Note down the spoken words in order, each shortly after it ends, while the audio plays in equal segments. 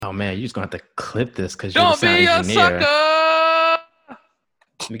Oh man, you're just gonna have to clip this because you're the Don't sound be a engineer. sucker.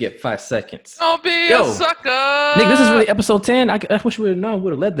 Let me get 5 seconds. Don't be Yo, a sucker. Nick, this is really episode 10. I wish we would have known.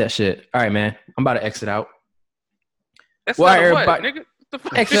 Would have led that shit. All right, man. I'm about to exit out. That's Well, not everybody, what, nigga. The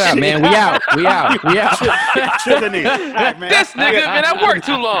fuck exit is out, shit? man. We out. We out. We out. Chilling in. All right, man. This nigga, man, I worked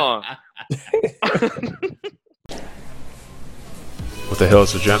too long. What the hell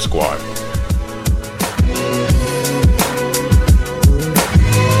is the Gent Squad?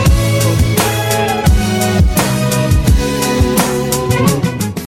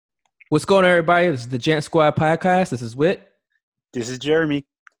 What's going on, everybody? This is the Gent Squad podcast. This is Whit. This is Jeremy.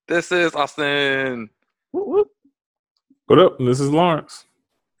 This is Austin. Whoop, whoop. What up? This is Lawrence.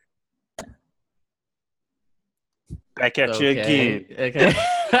 Back at you again. Okay.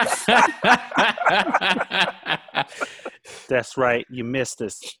 That's right. You missed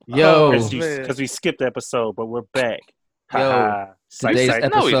us. Yo, Because we skipped the episode, but we're back. Yo, today's Psych.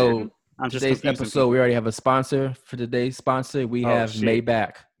 No, we episode. didn't. I'm just Today's confusing episode, we already have a sponsor for today's sponsor. We have shit.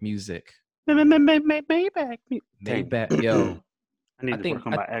 Maybach Music. Maybach. Maybach, yo. I need I to think- work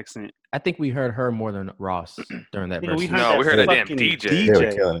on my accent. I think we heard her more than Ross during that Nigga, verse. we heard No, that we heard a damn fucking DJ. They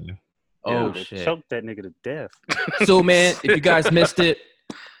were killing you. Oh, They shit. choked that nigga to death. So, man, if you guys missed it,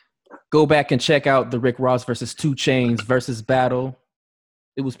 go back and check out the Rick Ross versus 2 Chainz versus battle.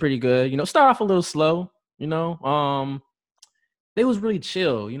 It was pretty good. You know, start off a little slow, you know. They was really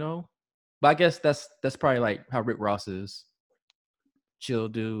chill, you know. But I guess that's probably like how Rick Ross is. Chill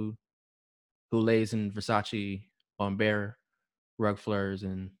dude who lays in Versace on bare rug floors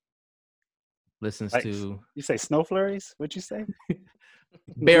and listens Like, to You say snow flurries? What'd you say?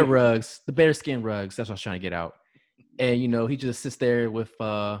 bear rugs, the bear skin rugs. That's what I was trying to get out. And you know, he just sits there with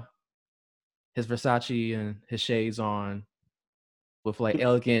his Versace and his shades on, with like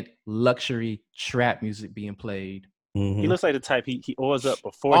elegant luxury trap music being played He looks like the type he oils up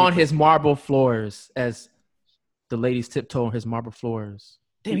before on he his marble floors as the ladies tiptoe on his marble floors.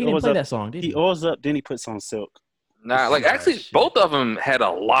 Damn, he didn't oils play up- that song, did he he? oils up, then he puts on silk. Nah, like actually, Shit. both of them had a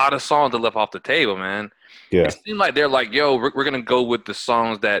lot of songs that left off the table, man. Yeah. It seemed like they're like, yo, we're gonna go with the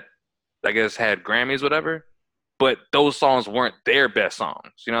songs that I guess had Grammys, whatever. But those songs weren't their best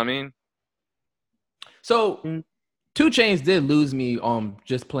songs. You know what I mean? So Mm. 2 Chainz did lose me on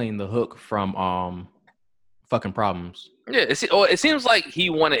just playing the hook from fucking Problems. Yeah. It seems like he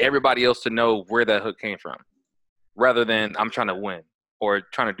wanted everybody else to know where that hook came from, rather than I'm trying to win or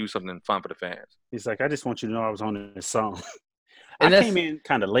trying to do something fun for the fans. He's like, I just want you to know I was on this song. And I that's- came in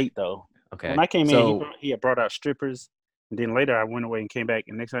kind of late, though. Okay. When I came so, in, he had brought out strippers. And then later I went away and came back.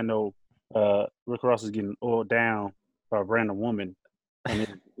 And next thing I know, Rick Ross is getting oiled down by a random woman. And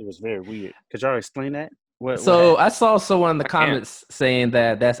it was very weird. Could y'all explain that? What So happened? I saw someone in the I can't. comments saying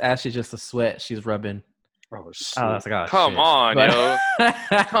that that's actually just a sweat she's rubbing. Oh, shit. Oh, that's like, oh, Come shit. on, yo.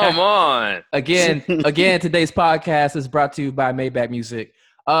 Come on. Again, today's podcast is brought to you by Maybach Music.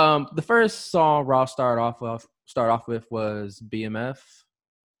 The first song Ross started off with was BMF.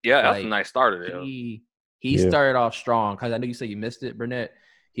 Yeah, that's Like, a nice starter, yo. He Yeah. started off strong because I know you said you missed it, Burnett.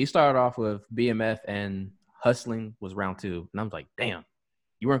 He started off with BMF and Hustling was round 2, and I was like, damn,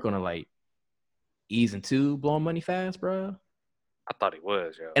 you weren't gonna like ease into blowing money fast, bro. I thought he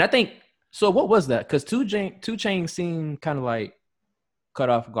was, yo. And I think so. What was that? Because 2 Chainz seemed kind of like cut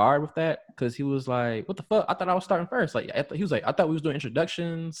off guard with that because he was like, "What the fuck? I thought I was starting first." Like he was like, "I thought we was doing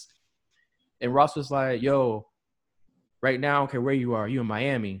introductions," and Ross was like, "Yo, right now, I don't care where you are. You in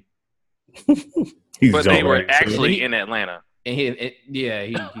Miami." He's But they were jumping. actually in Atlanta. And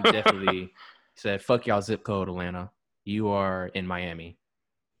he definitely said, "Fuck y'all zip code, Atlanta. You are in Miami."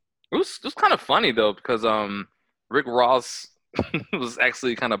 It was kind of funny though because Rick Ross was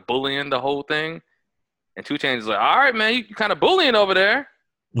actually kind of bullying the whole thing, and 2 Chainz was like, "All right, man, you kind of bullying over there.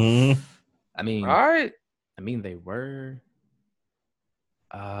 Mhm. I mean, All right." they were.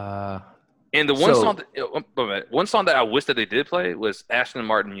 And the one one song that I wish that they did play was Ashton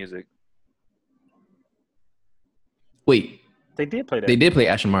Martin music. Wait, They did play that. they did play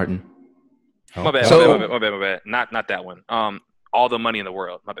Ashton Martin. My bad, So- my bad. Not that one. All the Money in the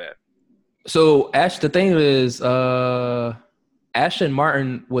World. My bad. So the thing is, Ashton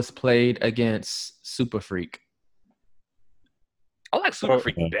Martin was played against Super Freak. I like Super Or-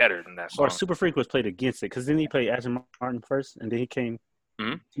 Freak better than that song. Or Super Freak was played against it because then he played Ashton Martin first, and then he came.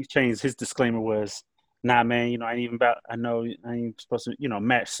 Mhm. He changed his disclaimer was, "Nah, man, you know I ain't even about. I know I ain't supposed to,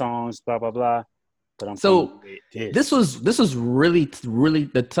 match songs, blah blah blah." But I'm So, coming with This was really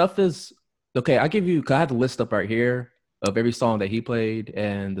the toughest. Okay, I give you. 'Cause I have the list up right here of every song that he played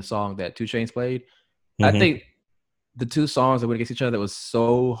and the song that 2 Chainz played. I Mhm. think the two songs that went against each other that was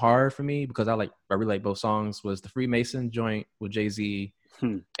so hard for me because I really like both songs was the Freemason joint with Jay-Z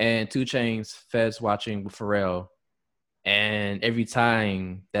and 2 Chainz Feds Watching with Pharrell. And every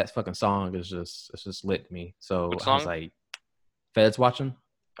time that fucking song is just lit me. So Which I was song? like, Feds Watching.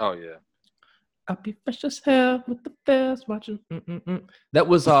 Oh yeah. I'll be fresh as hell with the Feds Watching. Mm-mm-mm. That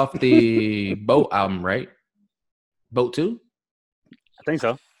was off the Boat album, right? Boat 2? I think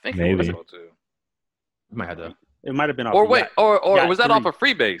so. I think Maybe. it was too. Might have to. It might have been off. Or of wait, Yacht. or Yacht was that 3. off of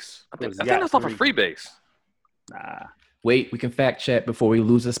Freebase? I think was that's Yacht off of 3. Freebase. Nah, Wait, we can fact check before we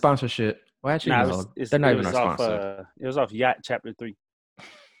lose the sponsorship. Well, actually, nah. no, they're not even our sponsor. It was off Yacht Chapter 3.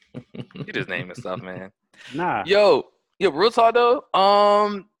 You just naming stuff, man. Nah, Yo, real talk though.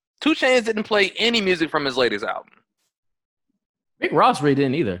 2 Chainz didn't play any music from his latest album. Rick Ross really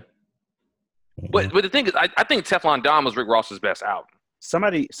didn't either. But the thing is, I think Teflon Don was Rick Ross's best album.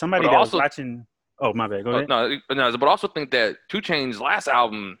 somebody But that also- was watching. Oh, my bad. Go ahead. No, but also think that 2 Chainz' last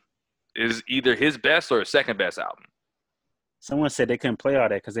album is either his best or his second best album. Someone said they couldn't play all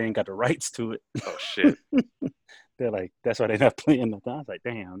that because they ain't got the rights to it. Oh shit, They're like, that's why they're not playing nothing. I was like,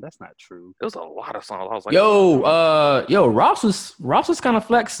 damn, that's not true. there was a lot of songs. I was like, Ross was kind of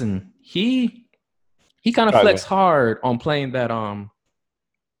flexing. He kind of flexed hard on playing that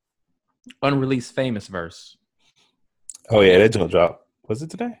unreleased Famous verse. Oh yeah, that joint dropped. Was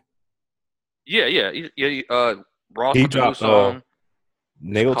it today? yeah. Ross He with the new dropped song.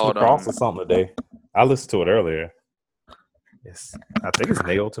 Nailed to the Called, Cross or something today. I listened to it earlier. Yes, I think it's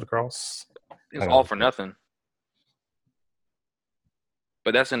Nailed to the Cross. It's All for Nothing.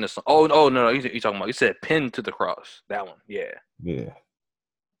 But that's in the song. Oh no, you talking about? You said Pinned to the Cross. That one, yeah. Yeah.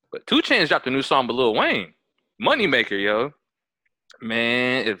 But 2 Chainz dropped a new song with Lil Wayne, Moneymaker, yo.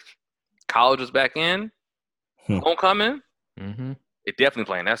 Man, if college was back in, Homecoming, Mm-hmm. it definitely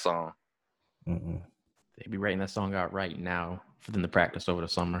playing that song. Mm-mm. They'd be writing that song out right now for them to practice over the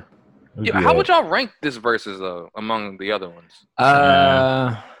summer. Yeah, how would y'all rank this versus among the other ones?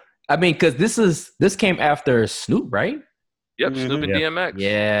 I mean, because this came after Snoop, right? Yep, Snoop and DMX.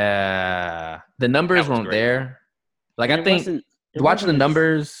 Yeah, the numbers weren't great. there. Like And I think watching the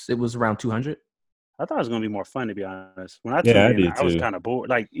numbers, it was around 200. I thought it was gonna be more fun, to be honest. When I Yeah, I tuned in, did I was too. kind of bored.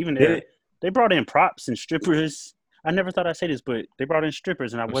 Like even there, they brought in props and strippers. I never thought I'd say this, but they brought in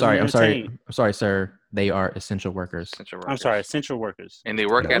strippers, and I wasn't entertained. I'm sorry, sir. They are essential workers. I'm sorry, essential workers. And they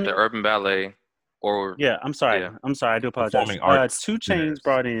work at the Urban Ballet, or Yeah, I'm sorry. Yeah. I'm sorry. I do apologize. Performing arts. 2 Chainz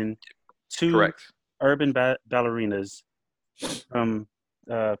brought in 2 correct. urban ballerinas from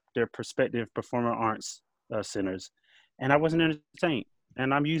their prospective performing arts centers, and I wasn't entertained.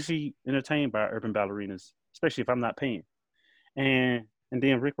 And I'm usually entertained by urban ballerinas, especially if I'm not paying. And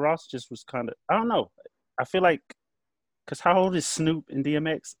then Rick Ross just was kind of, I don't know. I feel like, because how old is Snoop and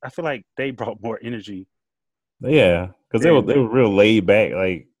DMX? I feel like they brought more energy. Yeah, because they were real laid back,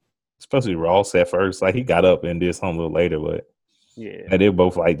 like especially Ross at first. Like he got up and did something a little later, but Yeah, they were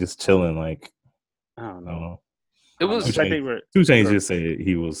both like just chilling. Like I don't I don't know. know. It was It's like they were. 2 Chainz just said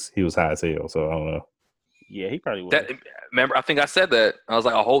he was high as hell, so I don't know. Yeah, he probably was. that. Remember, I think I said that. I was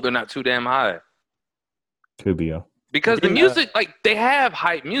like, I hope they're not too damn high. Could be. Because the Then, music, like they have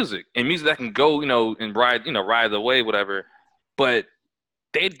hype music and music that can go, and ride the wave, whatever. But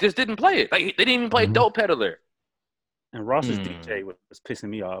they just didn't play it. Like they didn't even play Dope Peddler. And Ross's DJ was pissing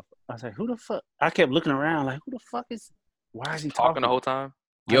me off. I was like, who the fuck? I kept looking around like, who the fuck is? Why is he Talking the whole time.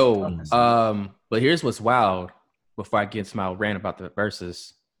 But here's what's wild. Before I get into my rant about the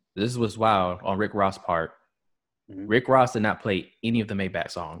verses, this is what's wild on Rick Ross' part. Mhm. Rick Ross did not play any of the Maybach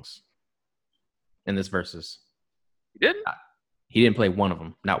songs in this verses. You didn't? He didn't play one of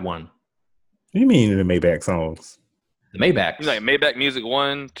them, not one. What do you mean the Maybach songs? The Maybachs. You like Maybach Music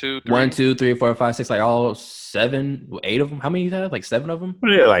 1, 2, 3? 1, 2, 3, 4, 5, 6, like all 7, 8 of them. How many you have? Like 7 of them?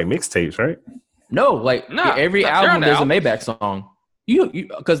 Well, they're like mixtapes, right? No, like Nah, every they're on album the there's a albums. Maybach song. You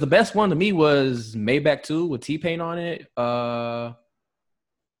because the best one to me was Maybach 2 with T-Pain on it.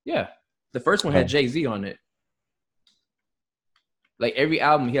 Yeah. The first one had Jay-Z on it. Like every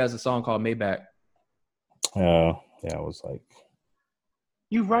album he has a song called Maybach. Yeah, I was like,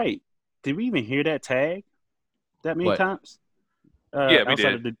 You right. Did we even hear that tag that many What? times? Yeah, we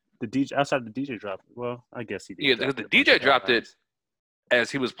outside did. Of the DJ, outside of the DJ drop. Well, I guess he did. Yeah, because the DJ dropped it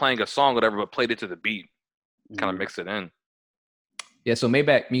as he was playing a song, whatever, but played it to the beat, kind of mixed it in. Yeah, so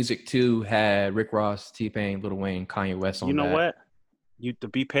Maybach Music 2 had Rick Ross, T-Pain, Lil Wayne, Kanye West on You know that. what? You to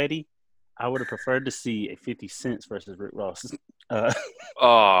be petty, I would have preferred to see a 50 Cent versus Rick Ross.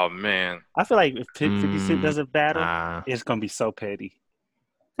 Oh man, I feel like if 50 Cent does a battle, Nah. it's gonna be so petty.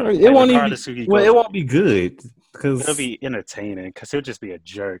 it won't even. regardless who he Well, goes it won't be good because It'll be entertaining because he'll just be a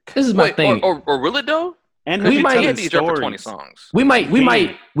jerk. This is my wait, thing. or will it though? And We he'll be might- He telling had DJ for 20 stories. songs. We might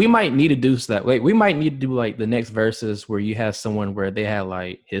Damn. need to do that. Like we might need to do like the next verses where you have someone where they had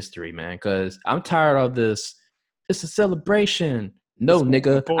like history, man. Because I'm tired of this. It's a celebration. No, It's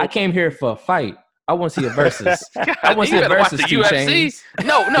nigga, I important. came here for a fight. I want to see a versus. God, I want to you see a better watch versus. the 2 UFC. Chainz.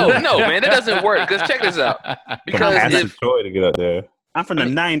 No, man, that doesn't work. Because check this out. Because Massive if Troy to get up there. I'm from the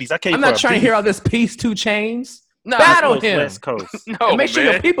 90s. I came I'm for not a trying to beef. hear all this peace. 2 Chainz. nah, Battle East Coast, him. West Coast. no, And make sure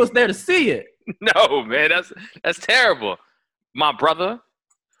man. your people's there to see it. No, man, that's terrible. My brother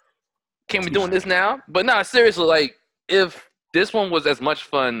can't be doing this now. But nah, seriously, like if this one was as much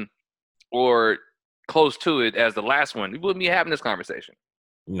fun or close to it as the last one, we wouldn't be having this conversation.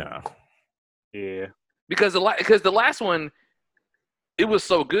 No. Yeah. Because the last one, it was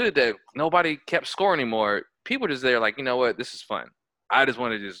so good that nobody kept score anymore. People just there like, you know what, this is fun. I just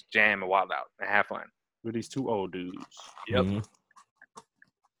want to just jam and wild out and have fun. With these 2 old dudes. Yep. Mhm.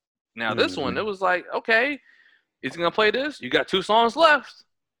 Now this one, it was like, okay, is he gonna play this? You got 2 songs left.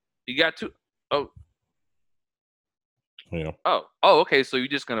 You got 2. Yeah. Okay. So you're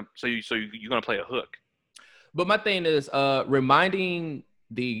just gonna you're gonna play a hook. But my thing is reminding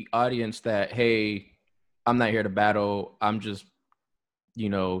the audience that, hey, I'm not here to battle. I'm just,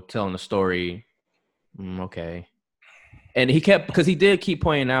 telling a story. Okay. And because he did keep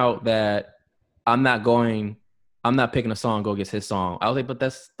pointing out that I'm not picking a song, go against his song. I was like, but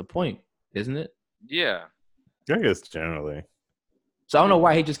that's the point, isn't it? Yeah. I guess generally. So I don't know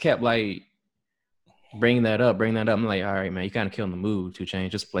why he just kept like bringing that up. I'm like, all right, man, you kind of killing the mood, 2 Chainz.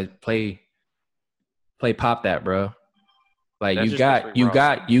 Just play pop that, bro. Like That's you just got Rick you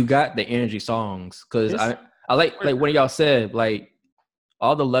Ross. got the energy songs. Cause It's- I like one of y'all said, like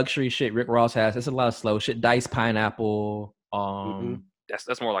all the luxury shit Rick Ross has, it's a lot of slow shit. Dice Pineapple,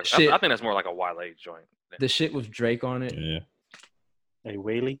 That's more like Shit. I think that's more like a Wale joint. the shit with Drake on it. Yeah. A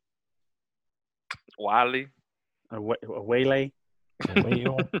Whaley. Wiley. A Waylay.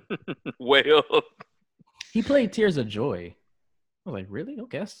 Well. He played Tears of Joy. I was like, really?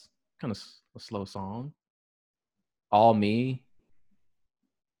 Okay, that's kind of a slow song. All Me.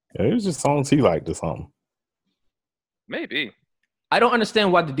 Yeah, it was just songs he liked or something. Maybe. I don't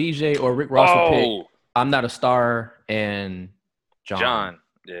understand why the DJ or Rick Ross would pick Oh, I'm Not a Star and John.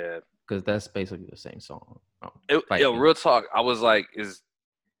 Yeah. because that's basically the same song. Real talk. I was like, is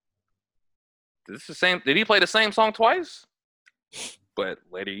this the same? Did he play the same song twice? But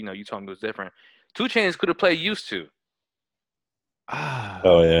later, you told me it was different. 2 Chainz could have played Used To.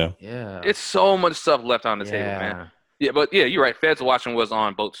 Oh yeah. Yeah. It's so much stuff left on the table, man. Yeah, but yeah, you're right. Feds Watching was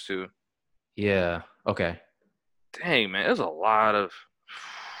on boats too. Yeah. Okay. Dang, man, there's a lot of.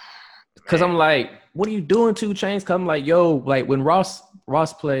 Because I'm Man. like, what are you doing, 2 Chainz? Because I'm like, yo, like when Ross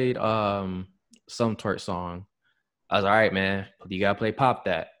played some twerk song, I was all right, man. You gotta play Pop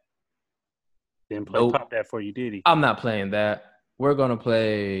That. Didn't play Nope. pop that for you, did he? I'm not playing that. We're gonna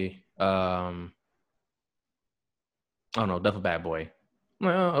play oh no, Duff a Bad Boy.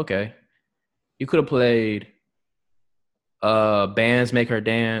 Well, okay. You could have played Bands Make Her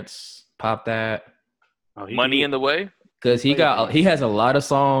Dance, Pop That. Oh, he Money did. in the Way. Because he Played has a lot of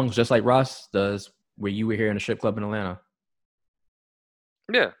songs just like Ross does where you were here in a strip club in Atlanta.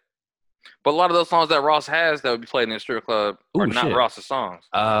 Yeah. But a lot of those songs that Ross has that would be played in a strip club are Ooh, not shit. Ross's songs.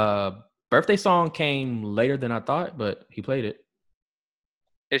 Birthday Song came later than I thought, but he played it.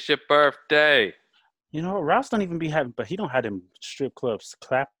 It's your birthday. You know, Ross don't even be having, but he don't have them strip clubs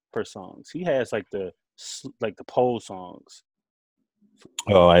clapper songs. He has like the pole songs.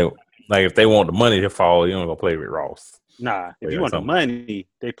 Oh, like if they want the money to fall, you don't go play with Ross. Nah, if Yeah, you want the something. money,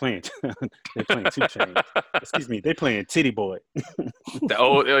 they playing 2 Chainz. Excuse me, they playing Titty Boy.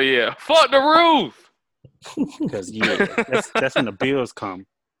 Oh yeah. Fuck the roof. Because that's when the bills come,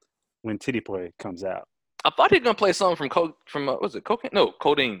 when Titty Boy comes out. I thought he was gonna play something from was it Cocaine? No,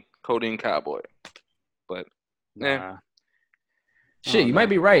 Codeine Cowboy. But yeah. Nah. Shit, Oh, you no. might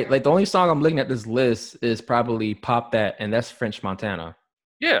be right. Like the only song I'm looking at this list is probably Pop That, and that's French Montana.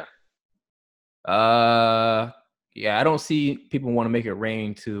 Yeah. Yeah, I don't see people want to make it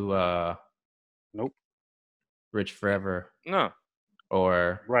rain to Nope. Rich Forever No.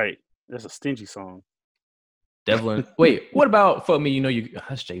 or Right. That's a stingy song. Devlin. Wait, what about Fuck Me?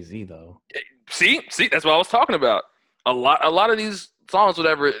 That's Jay-Z though. See, that's what I was talking about. A lot of these songs,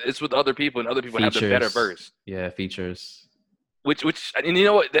 whatever, it's with other people, and other people have the better Features. verse. Yeah, features. Which, and you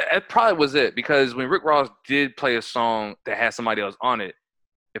know what? That probably was it, because when Rick Ross did play a song that had somebody else on it,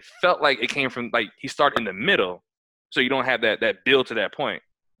 it felt like it came from like he started in the middle, so you don't have that build to that point.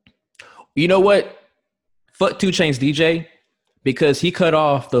 You know what? Fuck 2 Chainz DJ because he cut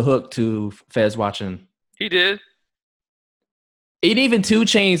off the hook to Feds Watching. He did. And even 2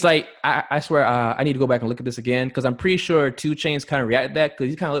 Chainz, like I swear, I need to go back and look at this again because I'm pretty sure 2 Chainz kind of reacted that because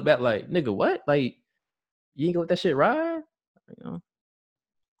he kind of looked back like, nigga, what? Like, you ain't gonna let that shit ride? You know?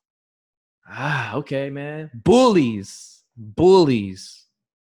 Okay, man. Bullies.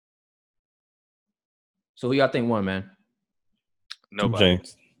 So who y'all think won, man? 2 Nobody.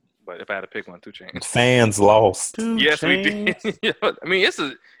 Chainz. But if I had to pick one, 2 Chainz. Fans lost. 2 Yes, we did. Chainz. I mean,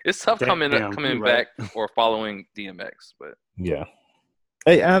 it's tough coming Damn, you're back right. or following DMX, but Yeah.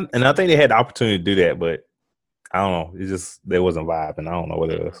 Hey, and I think they had the opportunity to do that, but I don't know. It's just they wasn't vibing. I don't know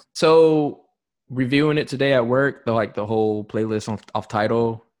what it was. So reviewing it today at work, the whole playlist off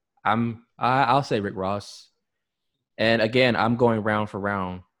title, I'll say Rick Ross. And again, I'm going round for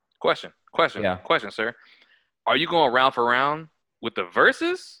round. question, Yeah. sir. Are you going round for round with the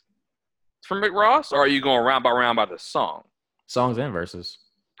verses from Rick Ross, or are you going round by the song? Songs and verses.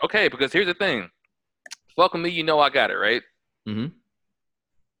 Okay, because here's the thing. Fuck with me, you know I got it, right? Mm-hmm.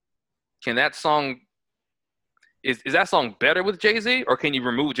 Can that song is that song better with Jay-Z, or can you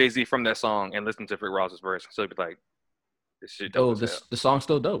remove Jay-Z from that song and listen to Rick Ross's verse and still be like, this shit dope as hell? The song's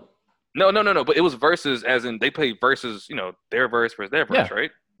still dope. No. But it was verses, as in they played verses, their verse versus their verse, right?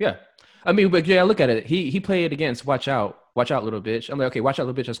 Yeah. I mean, but yeah, look at it. He played against Watch Out, Little Bitch. I'm like, okay, Watch Out,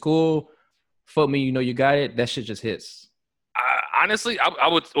 Little Bitch, that's cool. Fuck me, you know you got it. That shit just hits. Honestly, I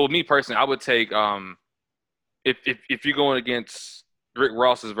would, well, me personally, I would take if you're going against Rick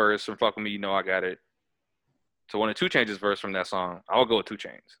Ross's verse from "Fuck with Me, You Know I Got It" to one of 2 Chainz' verse from that song, I would go with 2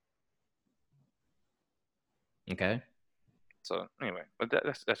 Chainz. Okay. So anyway, but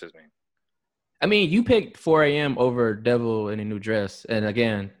that's just me. I mean, you picked 4 a.m. over Devil in a New Dress. And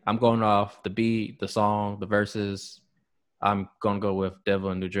again, I'm going off the beat, the song, the verses. I'm going to go with Devil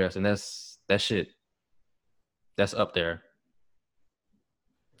in a New Dress. And that shit, that's up there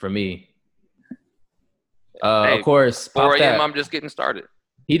for me. Hey, of course, 4 Pop a.m. That. I'm just getting started.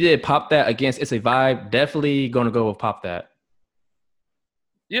 He did Pop That against It's a Vibe. Definitely going to go with Pop That.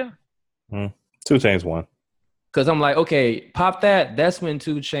 Yeah. 2 Chainz won. Because I'm like, okay, Pop That, that's when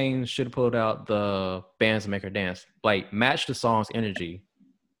 2 Chainz should have pulled out the Bands Make Her Dance. Like, match the song's energy.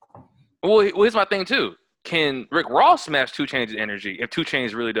 Well, here's my thing, too. Can Rick Ross match 2 Chainz' energy if 2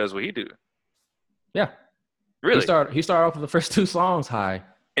 Chainz really does what he do? Yeah. Really? He started off with the first 2 songs high.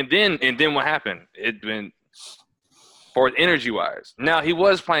 And then what happened? It been for energy-wise. Now, he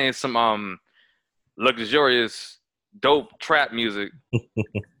was playing some luxurious, dope trap music.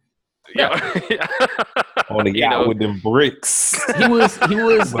 Yeah. On the yacht with them bricks. He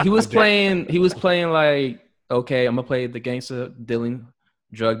was playing like, okay, I'm gonna play the gangster dealing,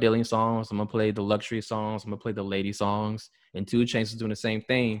 drug dealing songs. I'm gonna play the luxury songs. I'm gonna play the lady songs. And 2 Chainz is doing the same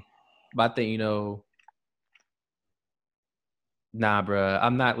thing. But I think, nah, bruh,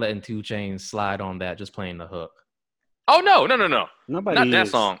 I'm not letting 2 Chainz slide on that. Just playing the hook. Oh no! Nobody Not that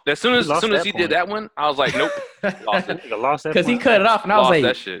is. song. As soon as he did that one, I was like, nope, lost it. Lost that Because he point. cut it off, and I was Lost like,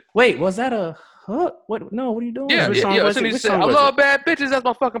 that shit. wait, was that a hook? What? No, what are you doing? Yeah. Which song As was soon it? as he Which said, song I was love bad bitches, that's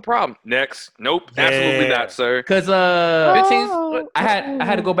my fucking problem. Next, nope, absolutely Yeah. not, sir. Because 15's. I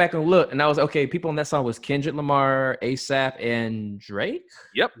had to go back and look, and I was okay. People on that song was Kendrick Lamar, ASAP, and Drake.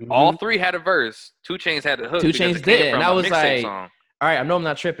 Yep, Mhm. all 3 had a verse. 2 Chainz had a hook. 2 because Chainz it came did, and from I a was mixtape like, song. all right, I know I'm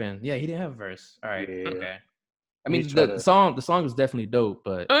not tripping. Yeah, he didn't have a verse. All right, Yeah. okay. I He mean, tried the to- song is definitely dope,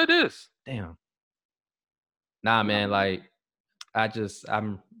 but Oh, it is. damn, nah, man. Like,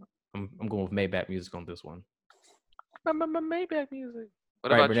 I'm going with Maybach music on this one. Maybach music.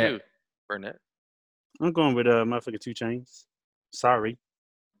 What Right, about Burnett? you, Burnett? I'm going with motherfucking 2 Chainz. Sorry.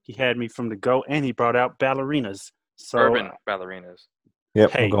 He had me from the go, and he brought out ballerinas. So Urban ballerinas. Yep,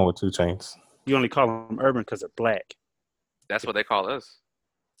 Hey. I'm going with 2 Chainz. you only call them urban because they're black. That's what they call us.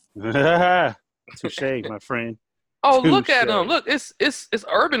 Touche, my friend. Oh, look at Touche. him! Look, it's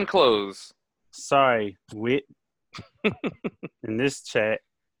urban clothes. Sorry, Wit. In this chat,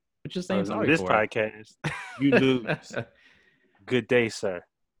 What you saying on sorry this for? podcast, you lose. Good day, sir.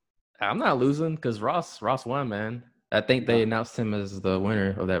 I'm not losing because Ross won, man. I think they announced him as the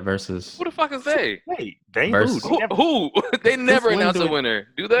winner of that versus. Who the fuck is they? Wait, they Versus- who? They never- Who? They never when announce do a it- winner,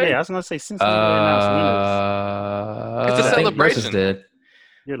 do they? Yeah, I was gonna say since when they announced winners. It's a I think versus celebration. did.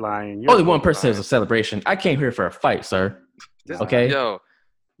 You're lying. You're Only one lying. person says a celebration. I came here for a fight, sir. Nah, Okay.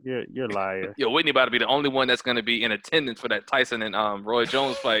 You're a liar. Yo, Whitney about to be the only one that's going to be in attendance for that Tyson and Roy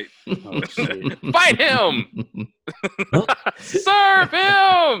Jones fight. Oh shit. Fight him! Serve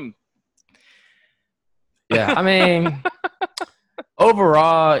him! Yeah, I mean,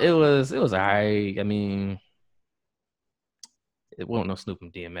 overall, it was alright. I mean, it wasn't no Snoop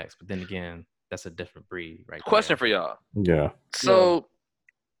and DMX, but then again, that's a different breed, right? Question for y'all. Yeah. So,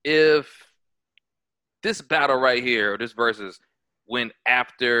 if this battle right here, or this versus, went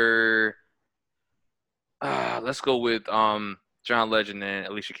after. Let's go with John Legend and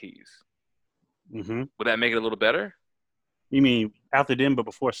Alicia Keys. Mm-hmm. Would that make it a little better? You mean after them, but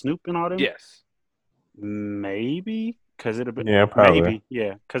before Snoop and all them? Yes. Maybe because it'd have been. Yeah, probably. Maybe,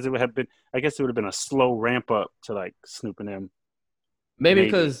 yeah, because it would have been. I guess it would have been a slow ramp up to like Snoop and them. Maybe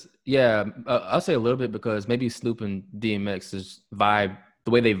because I'll say a little bit because maybe Snoop and DMX is vibe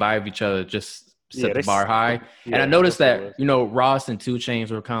the way they vibe each other just set the bar high. Yeah, and I noticed that's what that Ross and 2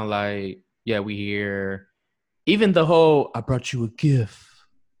 Chainz were kind of like, yeah, we here. Even the whole I brought you a gift.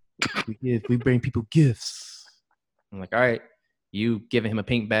 We bring people gifts. I'm like, all right, you giving him a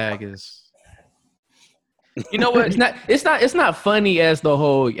pink bag is. You know what? It's not funny as the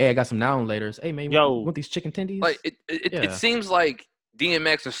whole. Hey, I got some now and laters. Hey man, you Yo. want these chicken tendies? Like it seems like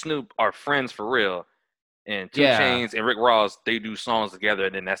DMX and Snoop are friends for real, and 2 Chainz and Rick Ross, they do songs together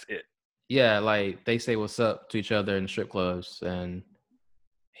and then that's it. Yeah, like they say what's up to each other in strip clubs, and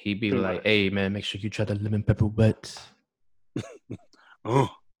he'd be like, "Hey man, make sure you try the lemon pepper wet." Oh.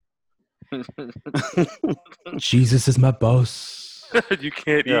 Jesus is my boss. You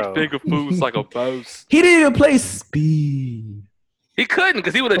can't eat finger foods like a boss. He didn't even play Speed. He couldn't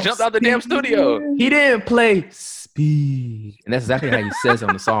because he would have jumped out the damn studio. He didn't play Speed. And that's exactly how he says it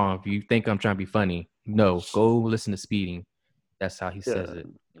on the song. If you think I'm trying to be funny, no, go listen to Speeding. That's how he says it.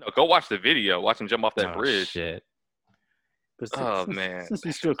 Go watch the video. Watch him jump off that bridge. Shit. Man. Since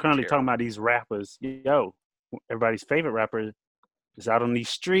we're still currently talking about these rappers, everybody's favorite rapper is out on these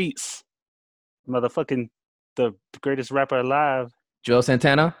streets. Motherfucking the greatest rapper alive. Joel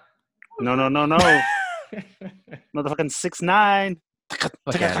Santana? No. Motherfucking 6ix9ine.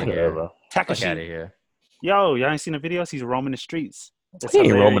 Fuck out of here. Fuck out of here. Yo, y'all ain't seen the videos? He's roaming the streets. He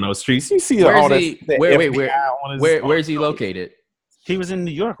ain't roaming those streets. You see where all is that. Where is he located? He was in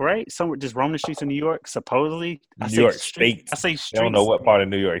New York, right? Somewhere just roaming the streets in New York, supposedly. New York State. I say streets. I don't know what part of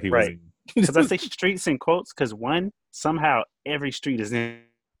New York he was in. Because I say streets in quotes because somehow every street is in.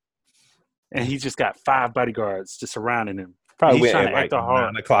 And he's just got 5 bodyguards just surrounding him. Probably he's trying to act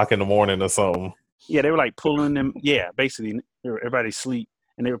 9 o'clock in the morning or something. Yeah, they were like pulling them. Yeah, basically, everybody sleep,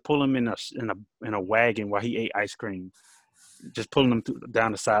 and they were pulling him in a wagon while he ate ice cream, just pulling them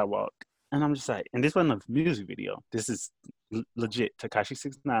down the sidewalk. And I'm just like, and this wasn't a music video. This is legit Tekashi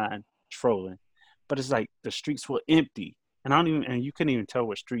 6ix9ine trolling, but it's like the streets were empty, and you couldn't even tell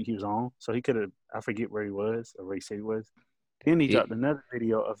what street he was on. So he could have, I forget where he was or where he said he was. Then he dropped another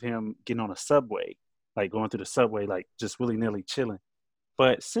video of him getting on a subway, like going through the subway, like just willy-nilly chilling.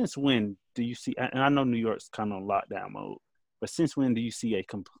 But since when do you see, and I know New York's kind of on lockdown mode, but since when do you see a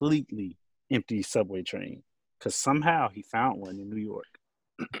completely empty subway train? Because somehow he found one in New York.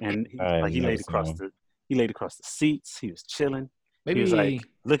 And he laid across the seats. He was chilling. Maybe he was like,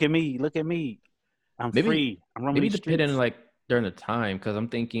 look at me. I'm free. I'm roaming the streets. Maybe depending like during the time, because I'm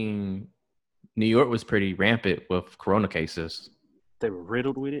thinking New York was pretty rampant with corona cases. They were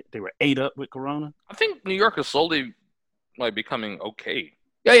riddled with it. They were ate up with corona. I think New York is slowly like becoming okay.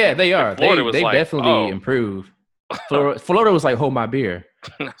 Yeah, they are. They like, definitely improved. Florida was like, hold my beer.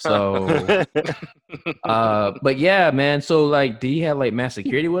 So, but yeah, man. So like, did he have like mass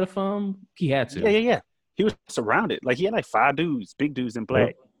security with him? He had to. Yeah. He was surrounded. Like he had like 5 dudes, big dudes in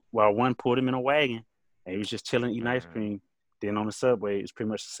black, while one pulled him in a wagon, and he was just chilling, eating ice cream. Then on the subway, it was pretty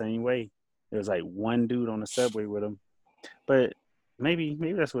much the same way. There was like one dude on the subway with him, but maybe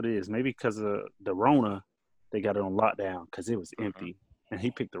that's what it is. Maybe because of the Rona, they got it on lockdown because it was empty, and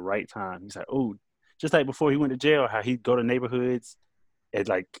he picked the right time. He's like, oh, just like before he went to jail, how he'd go to neighborhoods at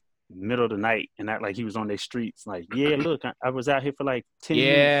like middle of the night and act like he was on their streets. Like, yeah, look, I was out here for like 10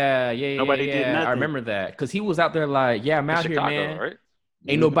 years. Yeah. Nobody did nothing. I remember that because he was out there like, yeah, I'm out Chicago, here, man. Right?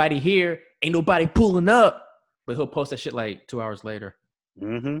 Ain't nobody here. Ain't nobody pulling up. But he'll post that shit like 2 hours later.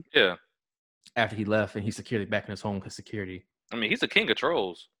 Mm-hmm. Yeah. After he left and he's securely back in his home with security. I mean, he's the king of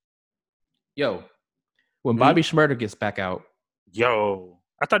trolls. Yo, when Bobby Shmurda gets back out. Yo,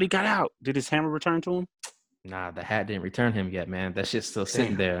 I thought he got out. Did his hammer return to him? Nah, the hat didn't return him yet, man. That shit's still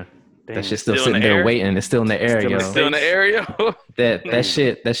sitting there. Damn. That shit's still sitting there waiting. It's still in the air, yo. Still in the air, yo. that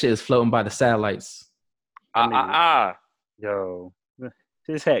shit is floating by the satellites. Yo,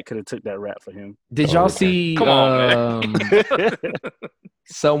 his hat could have took that rap for him. Did y'all see? Come on, man.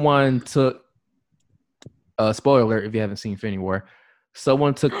 Someone took. Spoiler alert! If you haven't seen Infinity War,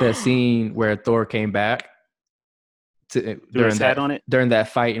 someone took that scene where Thor came back during that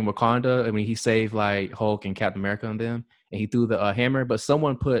fight in Wakanda. I mean, he saved like Hulk and Captain America and them, and he threw the hammer. But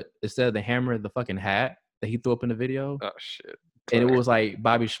someone put instead of the hammer, the fucking hat that he threw up in the video. Oh shit! And it was like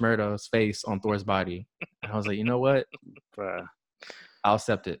Bobby Shmurda's face on Thor's body. And I was like, you know what? I'll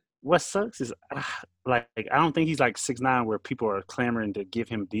accept it. what sucks is like I don't think he's like 6ix9ine where people are clamoring to give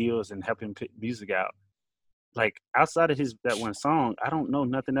him deals and help him put music out. Like outside of that one song, I don't know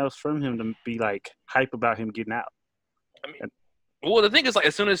nothing else from him to be like hype about him getting out. I mean, well, the thing is, like,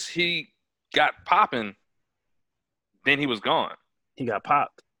 as soon as he got popping, then he was gone. He got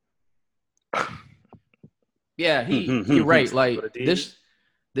popped. Yeah, you're right. Like What it is.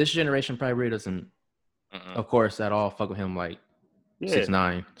 this generation probably really doesn't, of course, at all fuck with him like Yeah.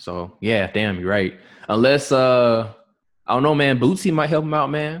 6ix9ine. So yeah, damn, you're right. Unless I don't know, man. Bootsy might help him out,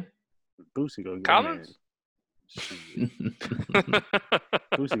 man. Boosie gonna get Collins?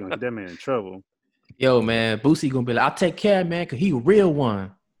 Boosie gonna get that man in trouble. Yo, man, Boosie gonna be like, I'll take care, man, cause he a real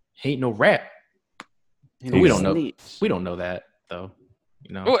one. He ain't no rap. We don't know. We don't know that though.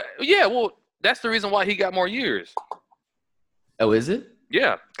 You know. Well, yeah, well, that's the reason why he got more years. Oh, is it?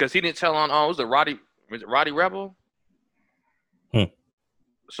 Yeah, because he didn't tell on. Was it Roddy Rebel?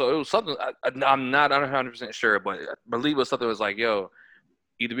 So it was something. I'm not 100% sure, but I believe it was something that was like, yo,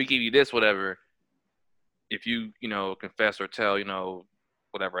 either we give you this, whatever, if you, confess or tell,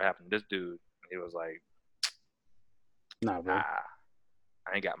 whatever happened to this dude. It was like, Nah, bro. I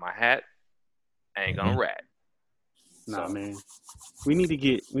ain't got my hat. I ain't gonna rat. Nah, man. We need to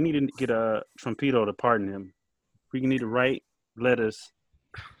get Trumpito to pardon him. We need to write letters.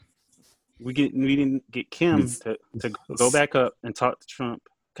 We didn't get Kim to go back up and talk to Trump.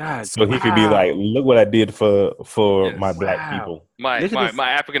 God, so he could be like, look what I did for my black Wow. people. My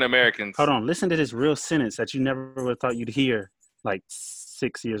African Americans. Hold on, listen to this real sentence that you never would have thought you'd hear like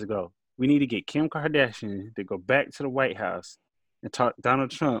 6 years ago. We need to get Kim Kardashian to go back to the White House and talk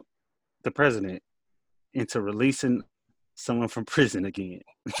Donald Trump, the president, into releasing someone from prison again.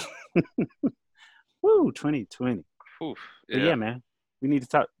 Woo, 2020. Oof, yeah, man. We need to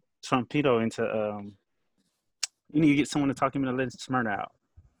talk Trumpito into we need to get someone to talk him into letting Smyrna out.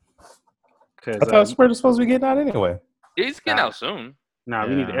 I thought Smyrna's supposed to be getting out anyway. He's getting out soon. Nah,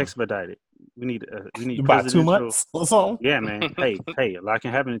 we need to expedite it. We need about 2 months or something. Yeah, man. Hey, a lot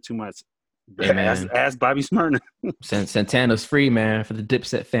can happen in 2 months. Hey, man. Ask Bobby Smyrna. Santana's free, man, for the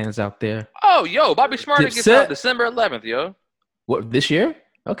Dipset fans out there. Oh, yo, Bobby Smyrna gets out December 11th, yo. What, this year?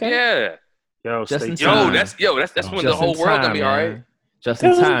 Okay. Yeah. Yo, that's when the whole world gonna be all right. Just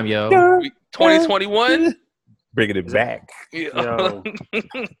in time, yo. 2021. Bringing it back. Yo. You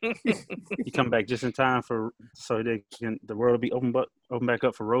come back just in time so the world will be open back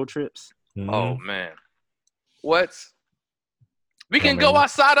up for road trips. Oh man. What? We can go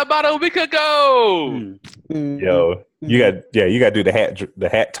outside about a week ago. Yo, you got to do the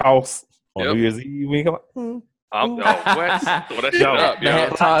hat toss on New Year's Eve. When you come what? Well, that shit up, the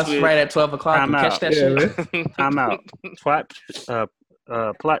hat toss right at 12 o'clock. You catch that shit. I'm out.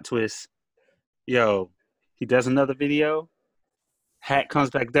 Plot twist. Yo, he does another video. Hat comes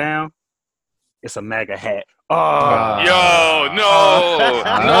back down. It's a MAGA hat. Oh, yo, no.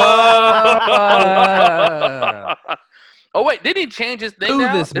 Oh wait, did he change his thing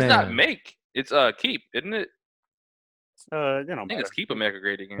now? It's not make. It's keep, isn't it? I think it's keep America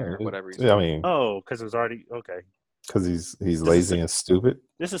great again or whatever. Yeah, I mean, because it was already okay. Because he's lazy and stupid.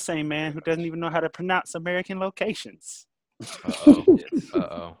 This is the same man who doesn't even know how to pronounce American locations.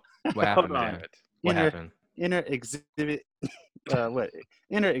 Uh-oh. What happened, man? What happened? Enter exhibit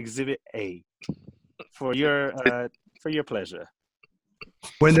Enter exhibit A for your pleasure.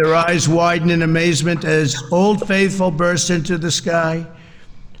 When their eyes widen in amazement as Old Faithful bursts into the sky,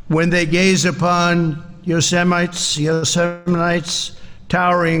 when they gaze upon Yosemites,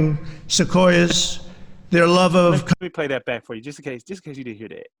 towering sequoias, their love of... Let me play that back for you, just in case you didn't hear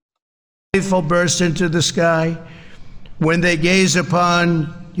that. Faithful bursts into the sky, when they gaze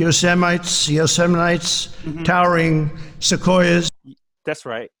upon Yosemites, towering sequoias. That's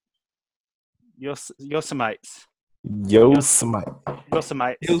right. Yosemites. Yosemite.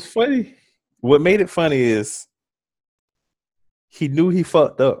 It was funny. What made it funny is he knew he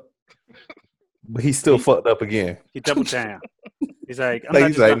fucked up, but he still fucked up again. He doubled down. He's like, no,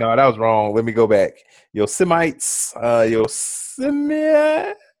 that was wrong. Let me go back. Yosemites.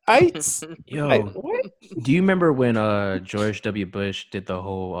 Yo, what? Do you remember when George W. Bush did the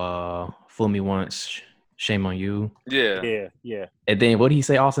whole "fool me once, shame on you"? Yeah. And then what did he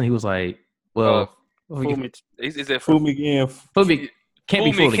say? Also, he was like, "Well, fool me. Is that fool me again? Fool me can't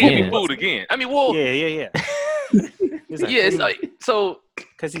be fooled again. Can't be fooled again. I mean, well, yeah. It's like so.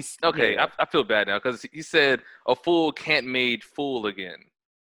 Because he's okay. Yeah. I feel bad now because he said a fool can't made fool again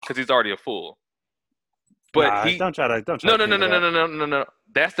because he's already a fool. But don't try to. No.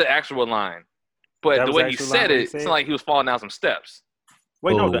 That's the actual line. But the way he said it, it's not like he was falling down some steps.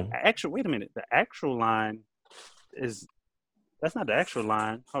 Wait, no. Wait a minute. The actual line is That's not the actual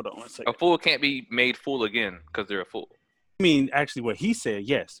line. Hold on one A second. fool can't be made fool again because they're a fool. I mean, actually, what he said,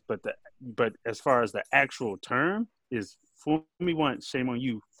 yes, but as far as the actual term is, fool me once, shame on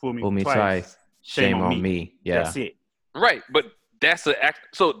you. Fool me twice, shame on me. Yeah. That's it. Right, but that's the act.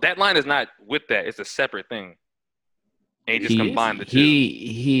 So that line is not with that. It's a separate thing. And he just combined the two.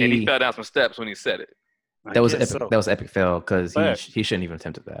 And he fell down some steps when he said it. That was epic. That was epic fail because he shouldn't even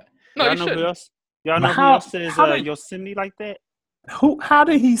attempted that. No, y'all you know shouldn't. who else? Y'all know who else says Yosemite like that? How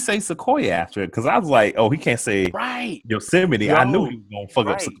did he say Sequoia after it? Because I was like, oh, he can't say Yosemite. Yo, I knew he was gonna fuck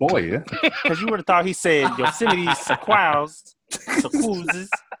up Sequoia. Because you would have thought he said Yosemite, Sequoias, Sequoias.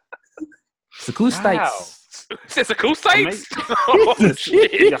 Sequoias. Says Sequoias? Oh,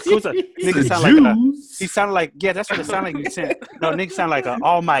 shit. Nigga sound like he sounded like, yeah, that's what it sounded like. You said, no, nigga sound like an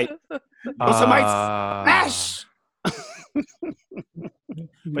All Might. Yosemite smash.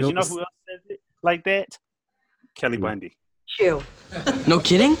 But you know who else says it like that? Kelly Bundy. You. No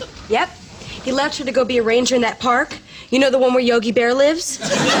kidding? Yep. He left her to go be a ranger in that park. You know the one where Yogi Bear lives?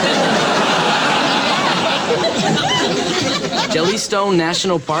 Jellystone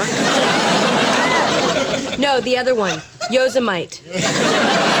National Park? No, the other one. Yosemite.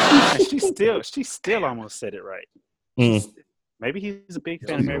 She still almost said it right. Maybe he's a big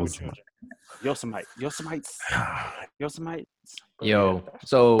fan of Married with Children. Yosemite. Yo,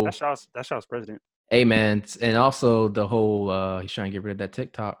 so that's y'all's president. Hey man, and also the whole he's trying to get rid of that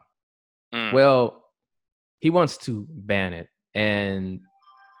TikTok. Well, he wants to ban it, and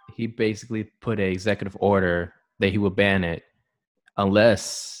he basically put an executive order that he will ban it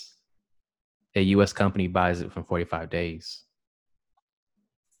unless a U.S. company buys it for 45 days.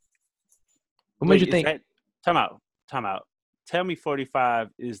 What made you think? Time out. Tell me 45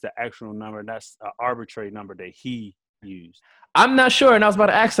 is the actual number. That's an arbitrary number that he used. I'm not sure, and I was about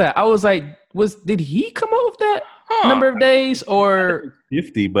to ask that. I was like, did he come up with that number of days or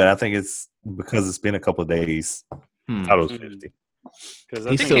 50? But I think it's because it's been a couple of days. I thought it was 50. Because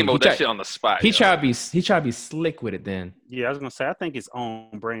he came up with that shit on the spot. He tried to be slick with it. Then yeah, I was gonna say I think it's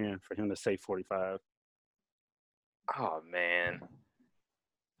on brand for him to say 45. Oh man.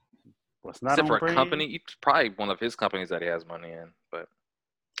 What's not except on for a company, it's probably one of his companies that he has money in. But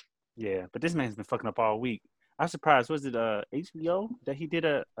yeah, but this man's been fucking up all week. I'm surprised. Was it HBO that he did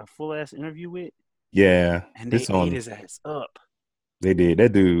a full ass interview with? Yeah, and they ate his ass up. They did.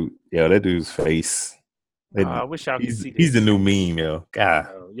 That dude, that dude's face. I wish y'all could see this. He's the new meme, yo. God,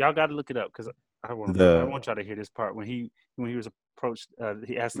 y'all got to look it up because I want y'all to hear this part when he was approached.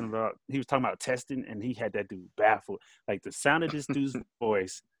 He asked him about. He was talking about testing, and he had that dude baffled. Like the sound of this dude's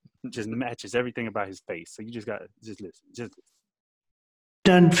voice just matches everything about his face. So you just got to listen. Just listen.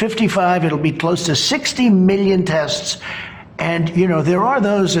 Done 55, it'll be close to 60 million tests. And, there are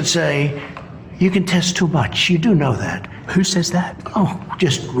those that say, you can test too much. You do know that. Who says that? Oh,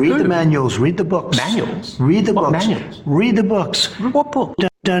 just read the manuals, read the books. Manuals? Read the what books. Manuals? Read the books. What book?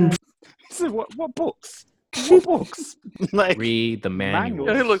 Done. He said, what books? What books? Like, read the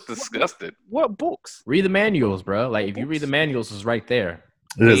manuals. He looked disgusted. What books? Read the manuals, bro. Like, if you read the manuals, it's right there.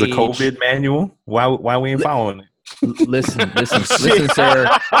 There's a COVID manual. Why we ain't following it? Listen, sir.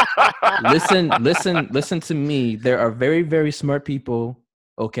 Listen to me. There are very, very smart people,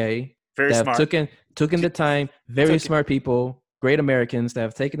 okay? Very that smart. Have taken the time. Very smart people, great Americans that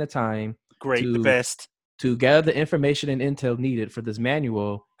have taken the time. The best. To gather the information and intel needed for this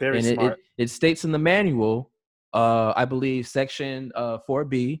manual. Very smart. It states in the manual, I believe, section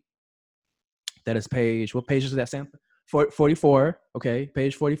 4B. That is page. What page is that, Sam? 44. Okay,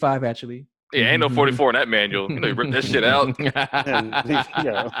 page 45 actually. Yeah, ain't no 44 in that manual. You know, you rip that shit out.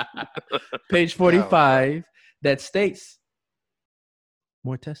 Page 45 that states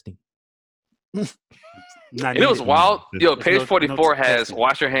more testing. You know what's wild? Yo, page 44 has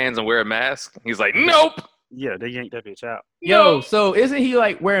wash your hands and wear a mask. He's like, nope. Yeah, they yanked that bitch out. Yo, so isn't he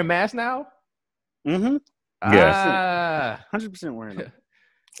like wearing masks now? Mm-hmm. Yeah. 100% wearing them.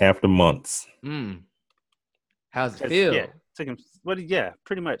 After months. How's it feel? Yeah. Took him,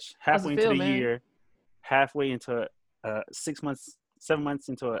 pretty much halfway into the year, halfway into 7 months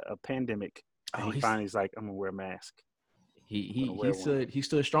into a pandemic. And he finally's like, I'm gonna wear a mask. He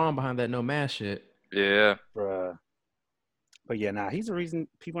stood strong behind that no mask shit. Yeah, bruh. But yeah, he's the reason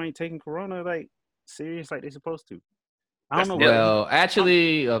people ain't taking Corona like serious like they're supposed to. I don't know. Well,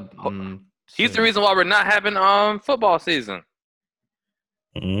 actually, he's the reason why we're not having football season.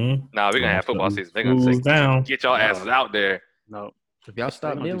 Mm-hmm. We're gonna have football season. They're gonna say, get y'all asses out there. No. If y'all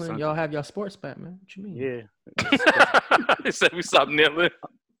stop kneeling, y'all have y'all sports back, man. What you mean? Yeah. They said we stop kneeling.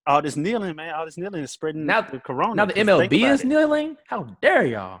 All this kneeling, man. All this kneeling is spreading the corona. Now the MLB is kneeling? How dare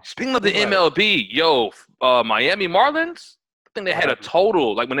y'all? Speaking of the MLB, Miami Marlins, think they had a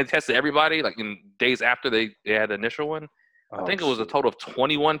total, like when they tested everybody, like in days after they had the initial one. I think it was a total of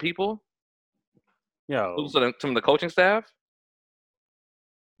 21 people. Yo, Some of the coaching staff.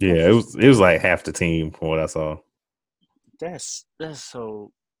 Yeah, it was like half the team from what I saw. that's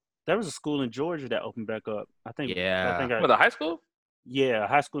so. There was a school in Georgia that opened back up. I think The high school. Yeah, a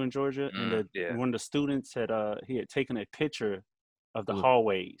high school in Georgia, and yeah. one of the students had taken a picture of the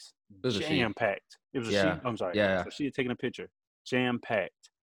hallways, jam packed. It was a she. I'm sorry. Yeah. So she had taken a picture, jam packed,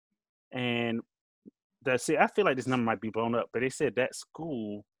 and I feel like this number might be blown up, but they said that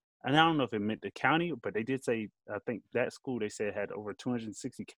school, and I don't know if it meant the county, but they did say I think that school they said had over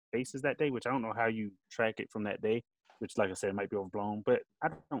 260 cases that day, which I don't know how you track it from that day. Which, like I said, might be overblown, but I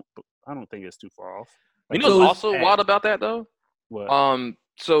don't think it's too far off. Like, you know what's also wild about that though? What?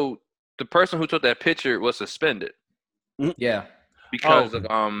 So the person who took that picture was suspended. Yeah. Because of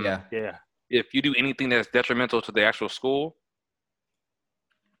yeah. If you do anything that's detrimental to the actual school,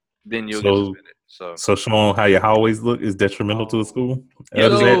 then you'll get suspended. So showing how your hallways look is detrimental to a school. Yeah,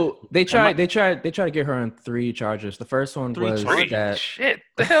 so they tried to get her on 3 charges. The first one was that shit.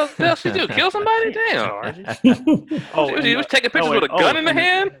 The hell she do? Kill somebody? Damn. She was taking pictures with a gun in the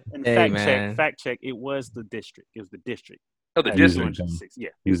hand. And fact check. It was the district. It was the district. Oh, the district. Yeah,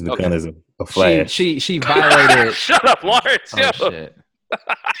 using the gun as a flash. She violated. Shut up, Lawrence. Oh shit.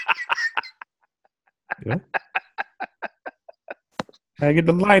 Yeah. I get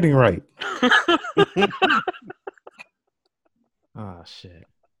the lighting right. Oh shit.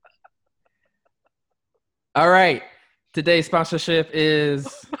 All right. Today's sponsorship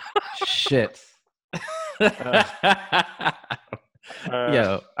is shit.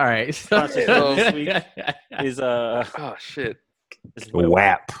 Yo, all right. So this week is oh shit.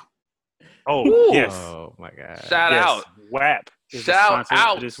 WAP. Oh yes. Oh my god. Shout out. WAP. Shout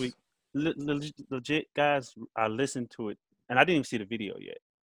out this week. Legit, guys. I listened to it, and I didn't even see the video yet.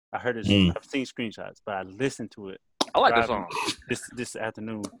 I heard it. I've seen screenshots, but I listened to it. I like this song. This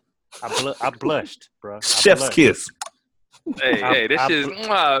afternoon, I blushed, bro. Chef's kiss. Hey, this is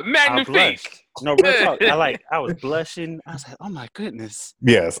magnifique. No, real talk. I was blushing. I was like, oh my goodness.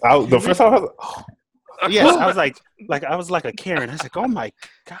 Yes, the first time I was like, oh. Yes, I was like I was like a Karen. I was like, oh my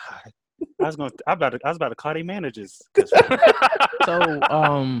god. I was about to call their managers. So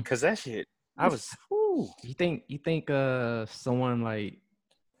because that shit, I was. You think someone like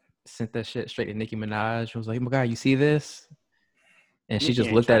sent that shit straight to Nicki Minaj? Was like, oh my god, you see this? And she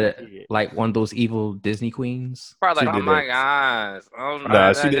just looked at it like one of those evil Disney queens. Probably like, oh my gosh.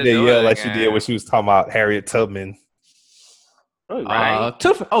 Nah, she did that yell like she did when she was talking about Harriet Tubman. Right?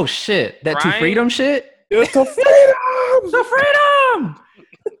 Oh shit, that To Freedom shit. It's to freedom. To freedom.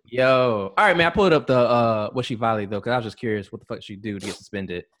 Yo, all right, man. I pulled up the what she violated though, because I was just curious what the fuck she do to get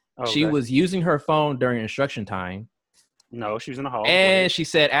suspended. She was using her phone during instruction time. No, she was in the hall. And she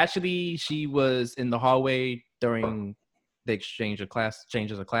said actually she was in the hallway during the changes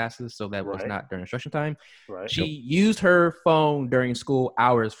of classes, so that was not during instruction time. Right. She used her phone during school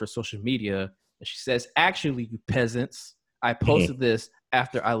hours for social media. And she says, actually, you peasants, I posted this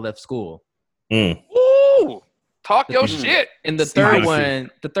after I left school. Ooh, talk your shit. And the third Teach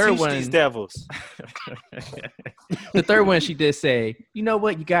one, these devils. the third one, she did say, you know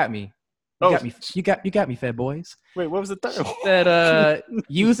what, you got me. You got me, fat boys. Wait, what was the third one? That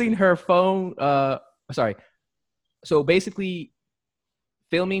using her phone, so basically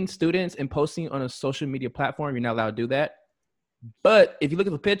filming students and posting on a social media platform, you're not allowed to do that. But if you look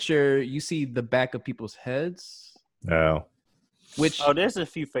at the picture, you see the back of people's heads. No. There's a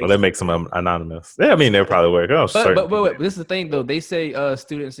few faces. Well, that makes them anonymous. Yeah, I mean, they're probably work. But this is the thing, though. They say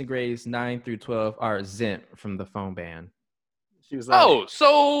students in grades 9 through 12 are exempt from the phone ban. She was like,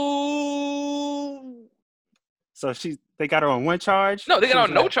 so they got her on one charge? No, they got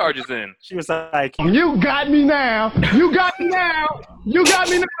on no charges in. She was like, you got me now. You got me now. You got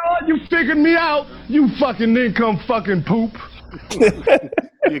me now. You figured me out. You fucking income fucking poop.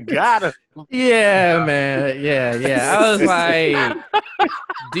 You got her. Yeah, man. Yeah. I was like,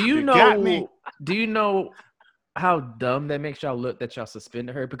 do you know how dumb that makes y'all look that y'all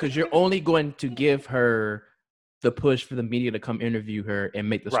suspended her? Because you're only going to give her the push for the media to come interview her and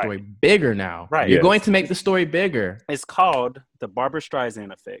make the story bigger now. Right. You're going to make the story bigger. It's called the Barbara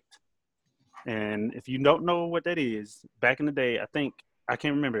Streisand effect. And if you don't know what that is, back in the day, I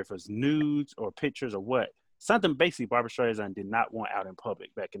can't remember if it was nudes or pictures or what. Something basically Barbara Streisand did not want out in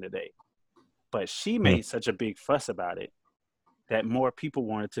public back in the day. But she made such a big fuss about it that more people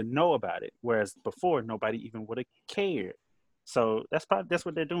wanted to know about it. Whereas before, nobody even would have cared. So that's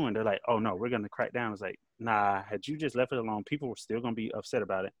what they're doing. They're like, oh no, we're going to crack down. It's like, nah, had you just left it alone, people were still going to be upset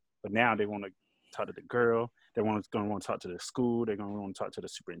about it. But now they want to talk to the girl. They're going to want to talk to the school. They're going to want to talk to the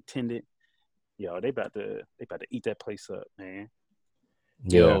superintendent. Yo, they about to eat that place up, man.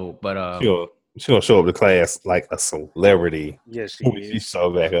 Yo, but she gonna show up to class like a celebrity. Yes, she when is. she show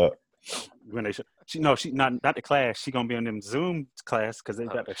back up. When they she not the class. She gonna be on them Zoom class because they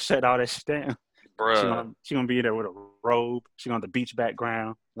got to shut all that shit down. Bruh. She gonna be there with a robe. She on the beach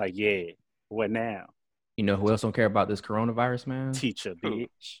background. Like, yeah, what now? you know who else don't care about this coronavirus, man? Teacher,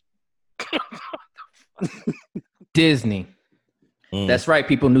 bitch. Disney. That's right,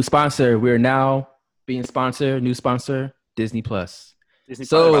 people. New sponsor. We're now being sponsored. New sponsor, Disney Plus. Disney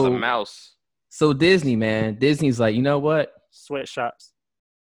So- By the mouse. So Disney, man, Disney's like, you know what? Sweatshops.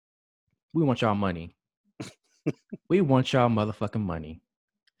 We want y'all money. We want y'all motherfucking money.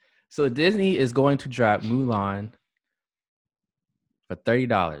 So Disney is going to drop Mulan for $30.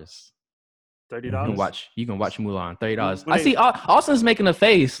 $30. You can watch Mulan. $30. When I they- see Austin's making a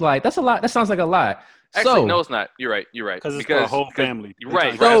face like that's a lot. That sounds like a lot. Actually, so, no, it's not. You're right. Because it's for a whole family. You're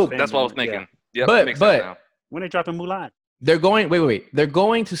right. So- That's what I was thinking. Yep, But- makes but- sense now. When they dropping Mulan? they're going. Wait. They're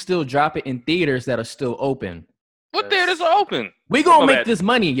going to still drop it in theaters that are still open. What theaters are open? We gonna My make bad. this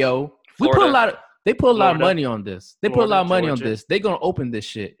money, yo. We put a Florida. lot of. They put a lot of Florida. money on this. They put a lot of Florida, money on Georgia. this. They're gonna open this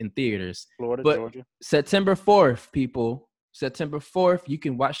shit in theaters. Florida, But- Georgia. September 4th, people. September 4th, you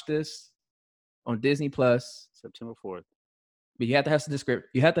can watch this on Disney Plus. September 4th. But you have to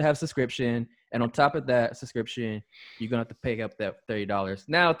have subscription, and on top of that subscription, you're gonna have to pay up that $30.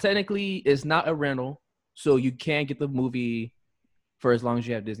 Now, technically, it's not a rental, so you can get the movie for as long as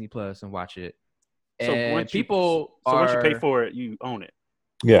you have Disney Plus and watch it. So And once you pay for it, you own it.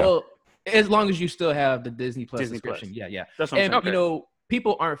 Yeah. well, as long as you still have the Disney Plus Disney Plus. subscription. Yeah. That's what I'm And saying. you know,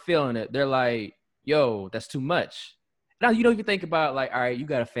 people aren't feeling it. They're like, "Yo, that's too much." Now you know you think about like, all right, you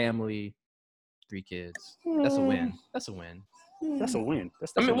got a family, 3 kids. That's a win. That's a win. That's a win.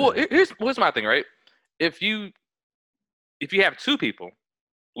 I mean, well, here's my thing, right? If you have 2 people,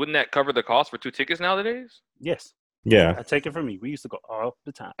 wouldn't that cover the cost for 2 tickets nowadays? Yes. Yeah. I take it from me. We used to go all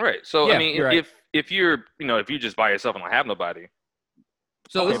the time. All right. So Yeah, I mean, you're right. if you're if you just by yourself and don't have nobody,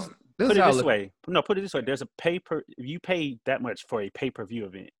 So Okay. this Put is it how I this look- way. No, put it this way. There's a if you pay that much for a pay-per-view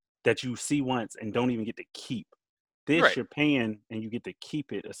event that you see once and don't even get to keep. This Right. you're paying and you get to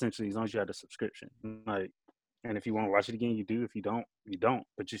keep it essentially as long as you have the subscription. Like, and if you want to watch it again, you do. If you don't, you don't.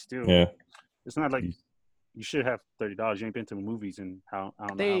 But you still. Yeah. It's not like you should have $30. You ain't been to the movies in I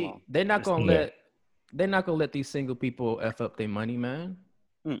don't know how long. they're not gonna Yeah. let these single people f up their money, man.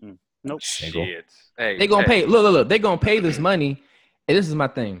 Mm-mm. Nope. Single. shit. Hey, They gonna hey, pay. Look. They're gonna pay this money. And this is my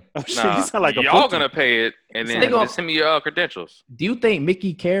thing. Oh shit! Nah, You sound like a y'all bookie. gonna pay it, and They then gonna- just send me your credentials. Do you think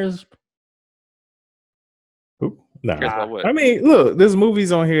Mickey cares? Nah. Cares about what? I mean, look, there's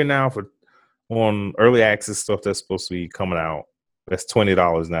movies on here now on early access stuff that's supposed to be coming out. That's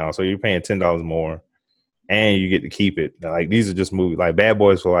 $20 now, so you're paying $10 more, and you get to keep it. Like these are just movies. Like Bad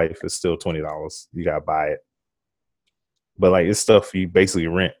Boys for Life is still $20. You gotta buy it, but like it's stuff you basically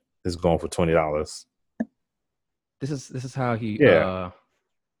rent is going for $20. This is how he. Yeah.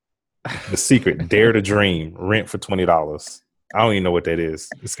 The Secret, Dare to Dream, rent for $20. I don't even know what that is.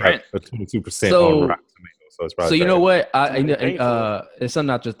 It's got Rent. a 22% So- on Rotten Tomatoes, so it's probably. So you know what? Somebody paid for It's something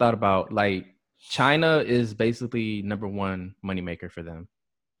I just thought about. Like China is basically number one moneymaker for them.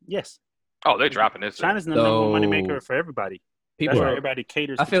 Yes. Oh, they're dropping this. China's the number one So- moneymaker for everybody. People, That's why are, everybody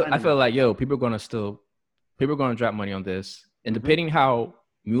caters. I to feel China. like people are gonna drop money on this, and Mhm. depending how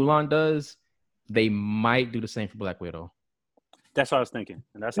Mulan does, they might do the same for Black Widow. That's what I was thinking,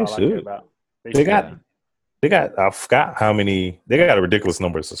 and that's They all I care should. about. They should. got I forgot how many. They got a ridiculous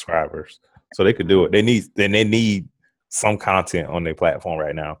number of subscribers, so they could do it. They need some content on their platform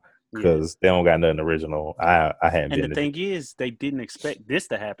right now because they don't got nothing original. I hadn't And been. the thing is, they didn't expect this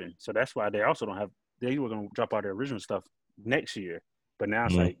to happen, so that's why they also don't have. They were going to drop all their original stuff next year, but now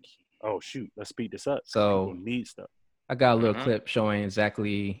it's Mhm. like, oh shoot, let's speed this up. So- people need stuff. I got a little Mhm. clip showing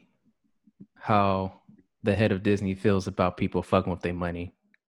exactly how the head of Disney feels about people fucking with their money.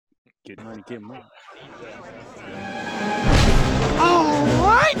 Get money, get money. All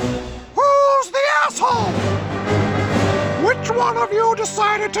right, who's the asshole? Which one of you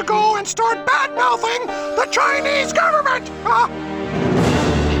decided to go and start bad-mouthing the Chinese government? Huh?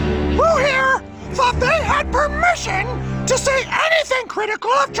 Who here thought they had permission to say anything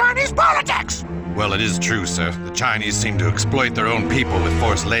critical of Chinese politics? Well, it is true, sir. The Chinese seem to exploit their own people with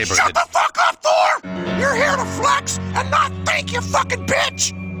forced labor. Shut the fuck up, Thor! You're here to flex and not think, you fucking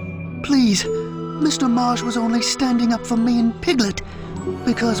bitch! Please, Mr. Marsh was only standing up for me and Piglet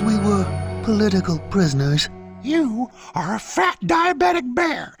because we were political prisoners. You are a fat diabetic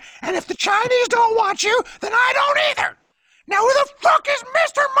bear, and if the Chinese don't want you, then I don't either! Now who the fuck is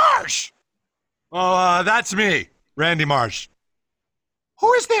Mr. Marsh? Oh, that's me, Randy Marsh.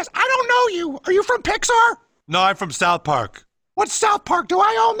 Who is this? I don't know you. Are you from Pixar? No, I'm from South Park. What's South Park? Do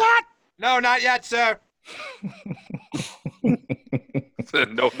I own that? No, not yet, sir.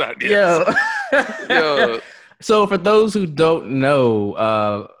 No, not yet. Yo. So for those who don't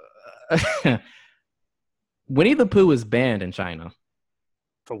know, Winnie the Pooh is banned in China.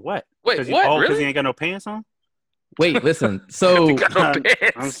 For what? Wait, Cause what? Because Really? he ain't got no pants on? Wait, listen. So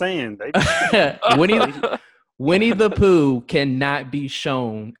I'm saying. Winnie the Pooh cannot be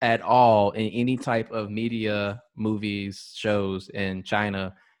shown at all in any type of media, movies, shows in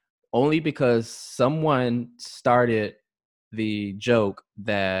China, only because someone started the joke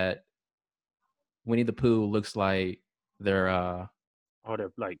that Winnie the Pooh looks like they're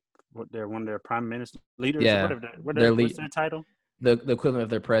they're like they're one of their prime minister leaders. Yeah, What's their title? The equivalent of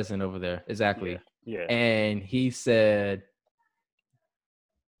their president over there. Exactly. Yeah. And he said,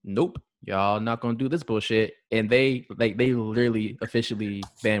 "Nope, y'all not gonna do this bullshit." And they literally officially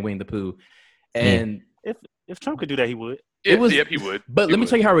banned Winnie the Pooh. And if Trump could do that, he would. He would. But let me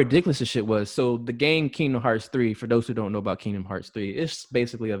tell you how ridiculous this shit was. So the game Kingdom Hearts 3, for those who don't know about Kingdom Hearts 3, it's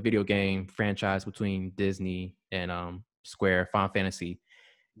basically a video game franchise between Disney and Square, Final Fantasy.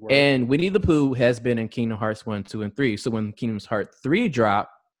 Right. And Winnie the Pooh has been in Kingdom Hearts 1, 2, and 3. So when Kingdom Hearts 3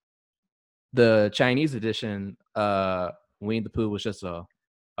 dropped, the Chinese edition, Winnie the Pooh was just a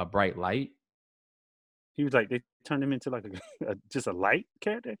bright light. He was like, they turned him into like just a light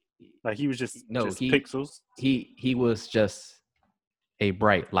character? Like he was just pixels? He was just a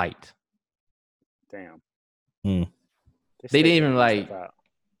bright light. Damn. They didn't even like,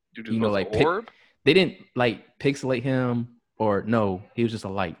 orb? They didn't like pixelate him, or no, he was just a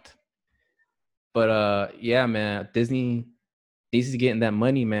light. But yeah, man, Disney's getting that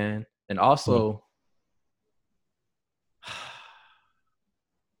money, man. And also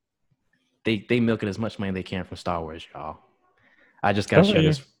they milking as much money they can from Star Wars, y'all. I just gotta share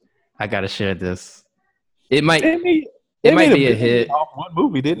this. I gotta share this. It might be a hit. Off one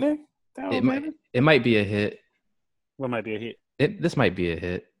movie, didn't they? It might be a hit. What might be a hit? This might be a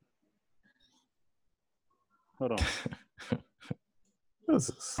hit. Hold on.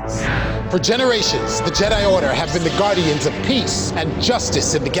 For generations, the Jedi Order have been the guardians of peace and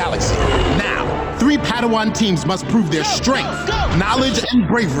justice in the galaxy. Now, 3 Padawan teams must prove their strength, knowledge, and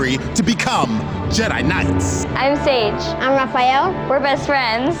bravery to become Jedi Knights. I'm Sage. I'm Raphael. We're best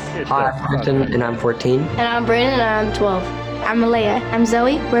friends. Hi, I'm Hampton, and I'm 14. And I'm Brandon, and I'm 12. I'm Malaya. I'm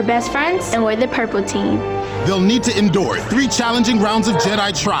Zoe. We're best friends, and we're the purple team. They'll need to endure 3 challenging rounds of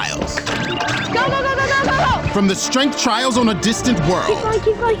Jedi trials. Go, go, go, go, go, go! From the strength trials on a distant world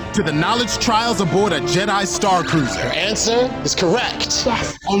to the knowledge trials aboard a Jedi Star Cruiser. Your answer is correct.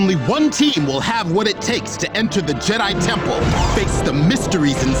 Yes. Only one team will have what it takes to enter the Jedi Temple, face the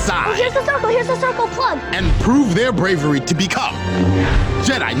mysteries inside. Oh, here's the circle plug. And prove their bravery to become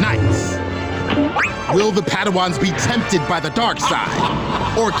Jedi Knights. Will the Padawans be tempted by the dark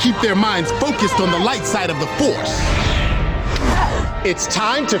side, or keep their minds focused on the light side of the Force? It's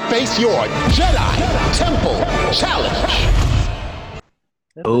time to face your Jedi Temple Challenge.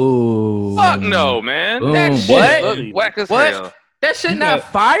 Oh, fuck no, man! Boom. That shit look whack as hell. That shit not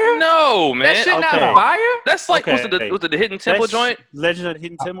fire? No, man. That shit not fire? That's like was it the Hidden Temple joint? Legend of the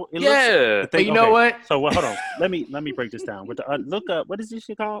Hidden Temple. But you know what? So hold on. Let me break this down. With the look up, what is this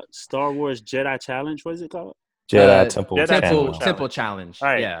shit called? Star Wars Jedi Challenge. What is it called? Jedi Temple Temple Challenge. All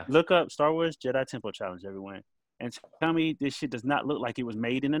right. Yeah. Look up Star Wars Jedi Temple Challenge, everyone, and tell me this shit does not look like it was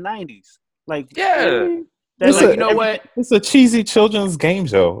made in the 90s. Like yeah. You know what? It's a cheesy children's game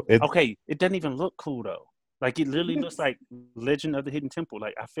show. Okay, it doesn't even look cool though. Like it literally looks like Legend of the Hidden Temple.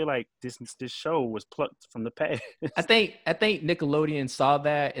 Like I feel like this show was plucked from the past. I think Nickelodeon saw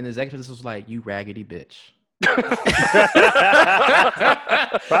that and the executives was like, "You raggedy bitch."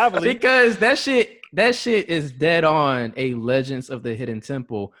 Probably because that shit is dead on a Legends of the Hidden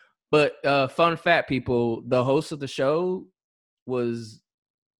Temple. But fun fact, people, the host of the show was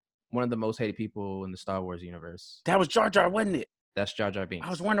one of the most hated people in the Star Wars universe. That was Jar Jar, wasn't it? That's Jar Jar Binks.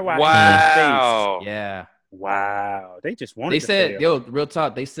 I was wondering why. Wow. Yeah. Wow. They just wanted. They said, yo, real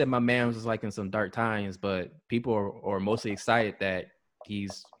talk. They said my man was like in some dark times, but people are mostly excited that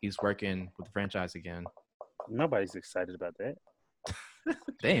he's working with the franchise again. Nobody's excited about that.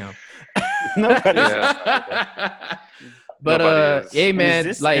 Damn. Nobody's excited about that. But hey man,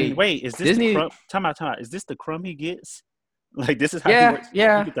 is this Disney? Time out. Is this the crumb he gets? Like this is how yeah, he works.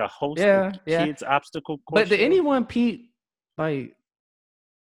 Yeah, you get the host the kids obstacle course. But did anyone like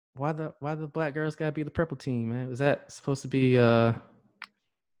why the black girls gotta be the purple team, man? Was that supposed to be No,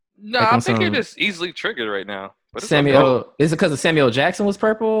 I think you're just easily triggered right now. Samuel, is it because of Samuel Jackson was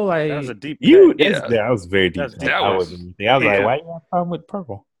purple? Like That was a deep. That was very deep. That I was. was like, why you have a problem with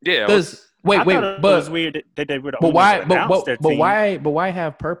purple? Yeah, because wait, it was weird that they were the but only why? ones that announced their team. Why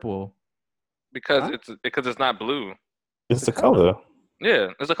have purple? Because it's not blue. It's the color. Yeah,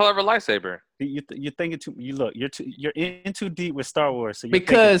 it's the color of a lightsaber. You're thinking too. You're in too deep with Star Wars. So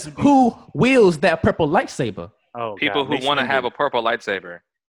because who wields that purple lightsaber? Oh, people who want to have a purple lightsaber.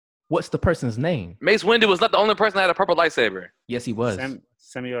 What's the person's name? Mace Windu was not the only person that had a purple lightsaber. Yes, he was.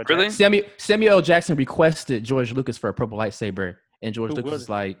 Samuel really? Samuel L. Jackson requested George Lucas for a purple lightsaber, and George Lucas was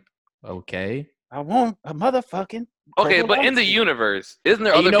like, "Okay, I want a motherfucking." Okay, but in the universe, isn't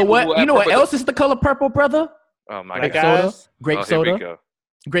there other? You know what? You know what else is the color purple, brother? Oh my God! Grape soda.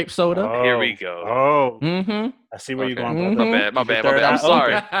 Grape soda. Oh, here we go. Oh, mm-hmm. I see where you're going. Brother. My bad. I'm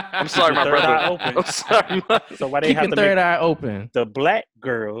sorry. I'm sorry, my brother. I'm sorry. So why they keep have your to third make eye open? The black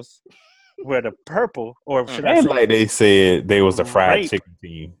girls wear the purple, or should I And say? like they said, they was the fried chicken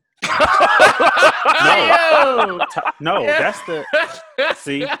team. No, that's the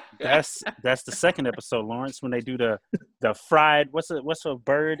that's the second episode, Lawrence, when they do the fried what's a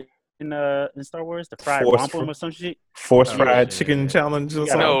bird in Star Wars, the fried wampum or some shit. Force fried chicken challenge or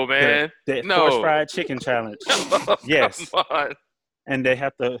something. No, man. The no. Force fried chicken challenge. Yes. Come on. And they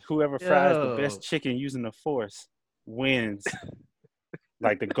have to whoever fries the best chicken using the Force wins.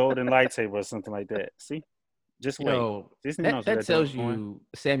 Like the golden lightsaber or something like that. See? Just wait. That tells you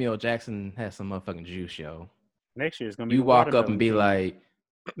Samuel Jackson has some motherfucking juice, yo. Next year it's gonna be. You walk up and be like,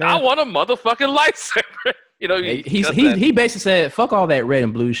 I want a motherfucking lightsaber. You know, he basically said, "Fuck all that red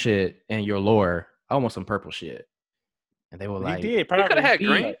and blue shit and your lore. I want some purple shit." And they were like, "He could have had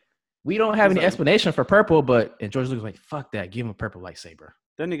green." We don't have any explanation for purple, and George Lucas was like, "Fuck that, give him a purple lightsaber."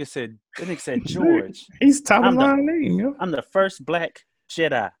 That nigga said, George. He's top of my name, yo. I'm the first black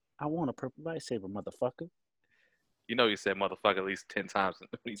Jedi. I want a purple lightsaber, motherfucker. You know, he said motherfucker at least 10 times.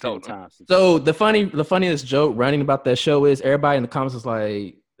 He told him. So the funniest joke running about that show is everybody in the comments is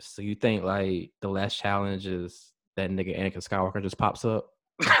like, "So you think like the last challenge is that nigga Anakin Skywalker just pops up?"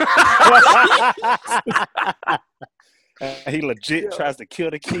 He legit tries to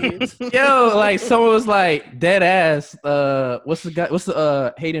kill the kids. Yo, like someone was like dead ass. What's the guy? What's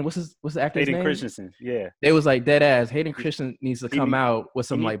the Hayden? What's the actor's name? Hayden Christensen. Yeah. They was like dead ass. Hayden Christensen needs to come out with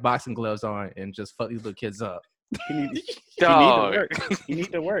some like boxing gloves on and just fuck these little kids up. He need to work. He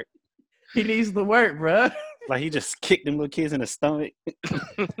need to work. He needs to work, bro. Like he just kicked them little kids in the stomach.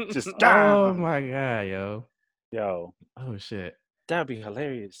 Just oh my god, yo. Oh shit. That'd be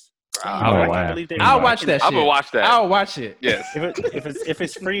hilarious. I'll watch that shit. I'm gonna watch that. I'll watch it. Yes. if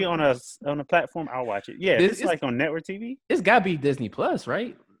it's free on a platform, I'll watch it. Yeah, it's like on network TV. It's gotta be Disney Plus,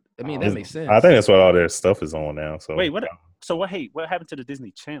 right? I mean, that makes sense. I think that's what all their stuff is on now. So wait, what? So what? Hey, what happened to the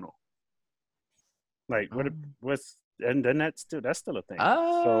Disney Channel? Like what's and then that's still a thing.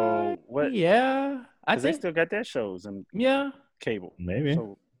 So what? Yeah, I think they still got their shows and cable. Maybe.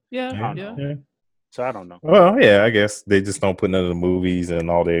 So, yeah. So I don't know. Well, yeah, I guess they just don't put none of the movies and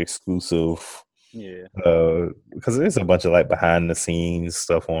all their exclusive. Yeah. Because there's a bunch of like behind the scenes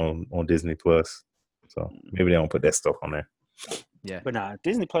stuff on Disney Plus, so maybe they don't put that stuff on there. Yeah. But nah,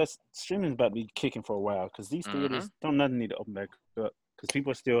 Disney Plus streaming is about to be kicking for a while because these theaters don't nothing need to open back up because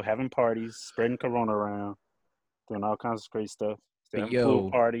people are still having parties, spreading corona around, doing all kinds of crazy stuff. Still having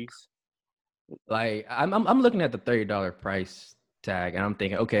pool parties. Like I'm looking at the $30 price tag and I'm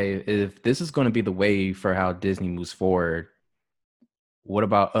thinking, okay, if this is going to be the way for how Disney moves forward, what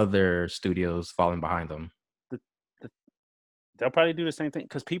about other studios falling behind them? They'll probably do the same thing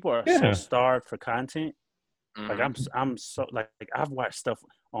because people are so starved for content. Like I'm so like I've watched stuff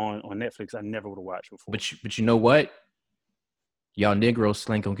on Netflix I never would have watched before. But you know what? Y'all Negroes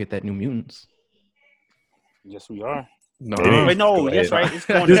ain't gonna get that New Mutants. Yes, we are. No, wait, no, that's right. It's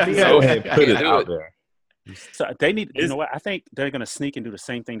going to go ahead, put it out there. So they need. You know what? I think they're gonna sneak and do the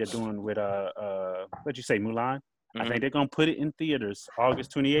same thing they're doing with what'd you say, Mulan? I think they're gonna put it in theaters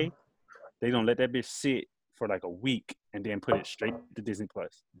August 28th. They're gonna let that bitch sit for like a week and then put it straight to Disney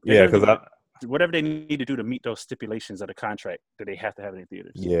Plus. Yeah, because whatever they need to do to meet those stipulations of the contract that they have to have it in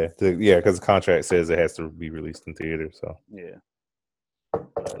theaters. Yeah, because the contract says it has to be released in theaters. So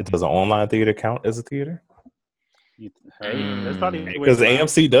does an online theater count as a theater? That's probably because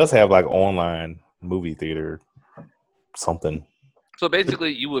AMC does have like online movie theater something. So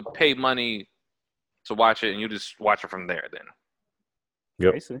basically, you would pay money to watch it, and you just watch it from there. Then,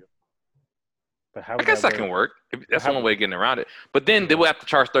 yep. Basically. But how I guess that can work. That's one way of getting around it. But then they will have to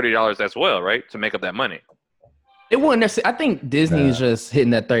charge $30 as well, right, to make up that money. It wouldn't necessarily. I think Disney is just hitting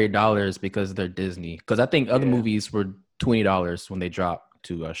that $30 because they're Disney. Because I think other movies were $20 when they dropped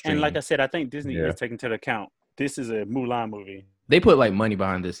to stream. And like I said, I think Disney is taking into account this is a Mulan movie. They put like money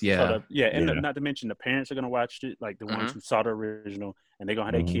behind this. Yeah. So not to mention the parents are gonna watch it, like the ones who saw the original, and they're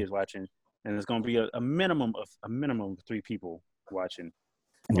gonna have their kids watching, and it's gonna be a minimum of 3 people watching.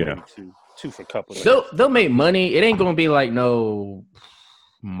 Maybe two for a couple. They'll make money. It ain't gonna be like no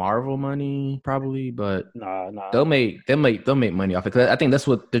Marvel money probably, but they'll make money off it. Cause I think that's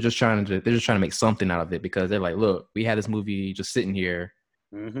what they're just trying to do. They're just trying to make something out of it because they're like, look, we had this movie just sitting here.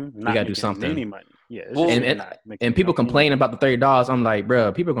 We gotta do something. Money. Yeah, and people complain about the $30. I'm like,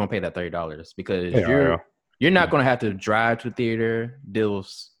 bro, people are gonna pay that $30 because you're not gonna have to drive to the theater, deal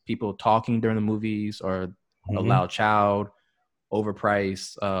with people talking during the movies, or a loud child,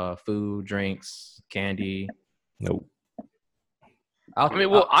 overpriced food, drinks, candy. Nope.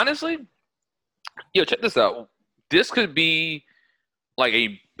 Honestly, check this out. This could be like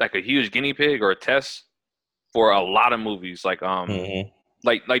a huge guinea pig or a test for a lot of movies. Like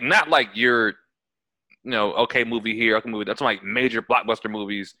like not like your okay movie here, okay movie. That's like major blockbuster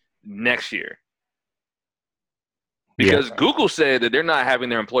movies next year. Because Google said that they're not having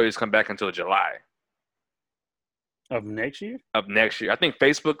their employees come back until July. Of next year? Of next year. I think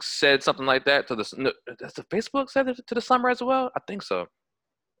Facebook said something like that to does the Facebook said it to the summer as well? I think so.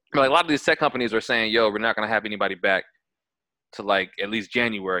 Like a lot of these tech companies are saying, we're not going to have anybody back to like at least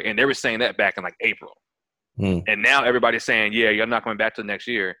January. And they were saying that back in like April. And now everybody's saying, you're not coming back till next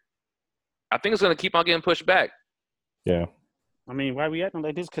year. I think it's going to keep on getting pushed back. Yeah. I mean, why are we acting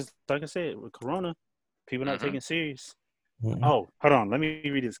like this? Because like I said, with Corona, people not taking it serious. Oh, hold on. Let me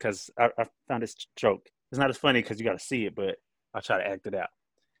read this because I found this joke. It's not as funny because you got to see it, but I'll try to act it out.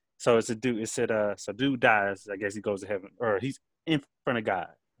 So it's a dude. It said, so dude dies. I guess he goes to heaven, or he's in front of God.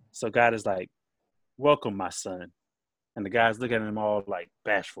 So God is like, welcome, my son. And the guy's looking at him all like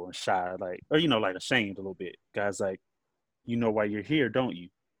bashful and shy, like, or, like ashamed a little bit. God's like, you know why you're here, don't you?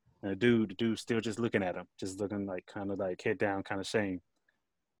 And the dude's still just looking at him, just looking like kind of like head down, kind of shame.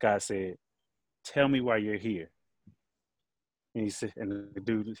 God said, tell me why you're here. And he said, and the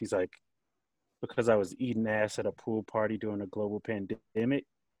dude, he's like, because I was eating ass at a pool party during a global pandemic.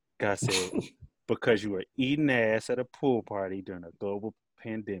 God said, because you were eating ass at a pool party during a global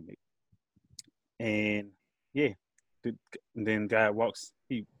pandemic. And and then God walks,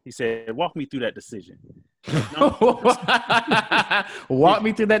 he said, walk me through that decision. Walk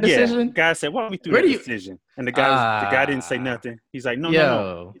me through that decision? Yeah, God said, walk me through that decision. And the guy didn't say nothing. He's like,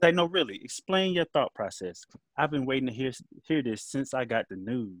 no. He's like, no, really, explain your thought process. I've been waiting to hear this since I got the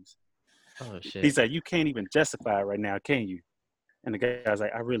news. Oh, shit. He's like, you can't even justify it right now, can you? And the guy's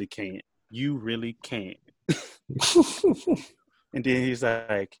like, I really can't. You really can't. And then he's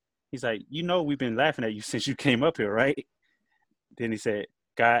like, we've been laughing at you since you came up here, right? Then he said,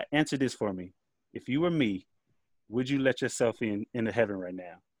 God, answer this for me. If you were me, would you let yourself into heaven right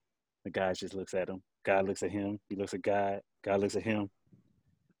now? The guy just looks at him. God looks at him. He looks at God. God looks at him.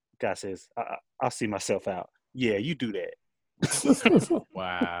 God says, I'll see myself out. Yeah, you do that.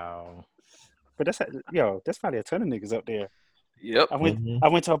 Wow. But that's probably a ton of niggas up there. Yep. I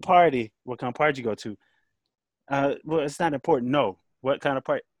went to a party. What kind of party did you go to? Well, it's not important. No. What kind of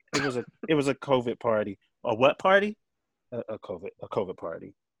party? It was a COVID party. A what party? A COVID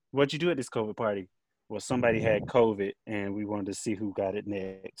party. What'd you do at this COVID party? Well, somebody had COVID, and we wanted to see who got it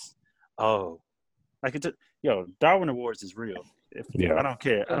next. Oh, like Darwin Awards is real. I don't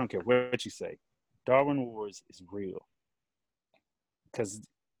care. I don't care what you say. Darwin Awards is real.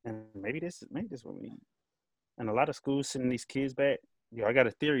 And maybe this is what we need. And a lot of schools sending these kids back. I got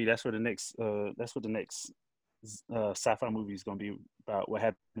a theory. That's what the next sci-fi movie is going to be about. What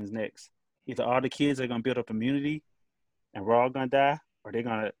happens next? Either all the kids are going to build up immunity, and we're all going to die,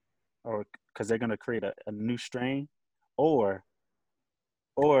 or because they're going to create a new strain, or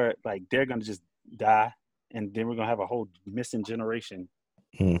like they're going to just die, and then we're going to have a whole missing generation,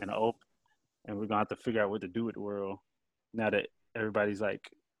 and we're going to have to figure out what to do with the world now that everybody's like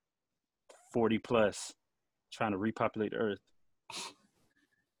 40 plus trying to repopulate the earth.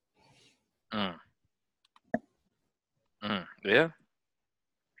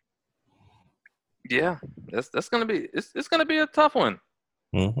 Yeah, that's gonna be it's gonna be a tough one.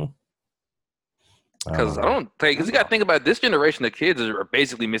 Because I don't think, because you got to think about it, this generation of kids are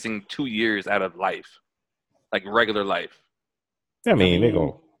basically missing 2 years out of life, like regular life. I mean, it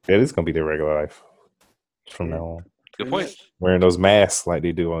is gonna be their regular life from now on. Good point. Wearing those masks like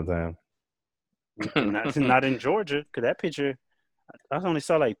they do all the time. Not in Georgia, because that picture, I only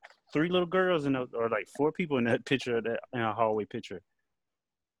saw like 3 little girls or like 4 people in that picture, in a hallway picture,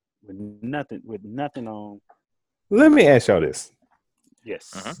 with nothing on. Let me ask y'all this.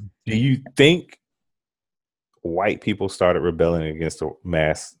 Yes. Do you think white people started rebelling against the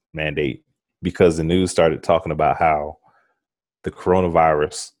mask mandate because the news started talking about how the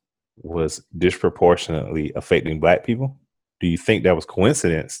coronavirus was disproportionately affecting Black people. Do you think that was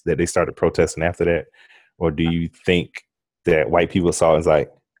coincidence that they started protesting after that? Or do you think that white people saw it as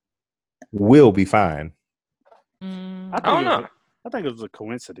like, we'll be fine? I think it was a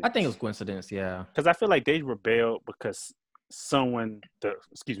coincidence. I think it was coincidence, yeah. Because I feel like they rebelled because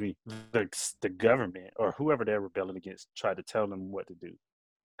the government or whoever they're rebelling against tried to tell them what to do.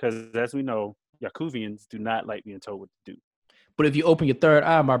 Because as we know, Yakuvians do not like being told what to do. But if you open your third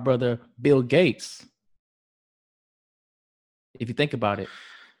eye, my brother, Bill Gates, if you think about it.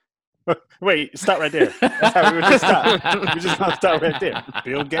 Wait, stop right there. That's how we were just stop. We're just gonna stop right there.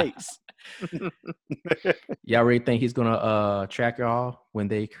 Bill Gates. Y'all really think he's gonna track y'all when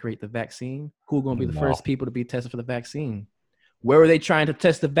they create the vaccine? Who are gonna be the first people to be tested for the vaccine? Where were they trying to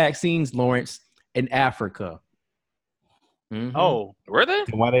test the vaccines, Lawrence? In Africa. Mm-hmm. Oh, were they?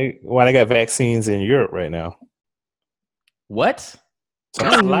 Why they got vaccines in Europe right now? What?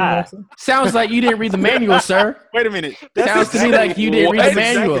 That's a lie. Sounds like you didn't read the manual, sir. Wait a minute. Sounds to me like you didn't read the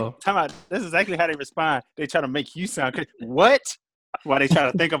manual. That's exactly how they respond. They try to make you sound crazy. What? Why they try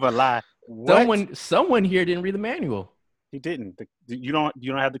to think of a lie? What? Someone here didn't read the manual. He didn't. You don't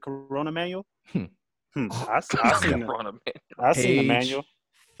have the Corona manual? I seen the manual.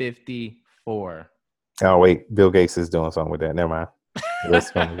 54. Oh wait, Bill Gates is doing something with that. Never mind.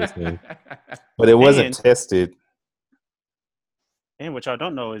 But it wasn't tested. And what y'all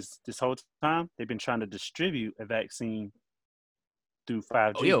don't know is this whole time they've been trying to distribute a vaccine through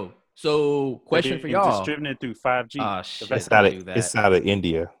 5G. Oh, yo. So, question for y'all. Distributing it through 5G. Oh, shit. It's out of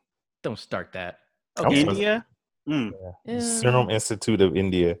India. Don't start that. Okay. India? Yeah. Serum Institute of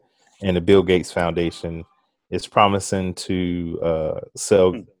India and the Bill Gates Foundation is promising to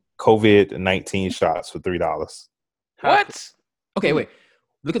sell COVID-19 shots for $3. What? Okay, wait.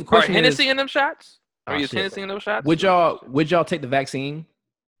 Look at the question. Are Hennessy in them shots? Are you Hennessy in those shots? Would y'all take the vaccine?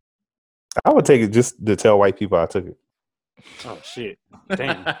 I would take it just to tell white people I took it. Oh shit!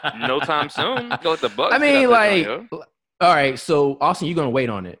 Damn. No time soon. Go with the Bucks. I mean, like, all right. So, Austin, you're gonna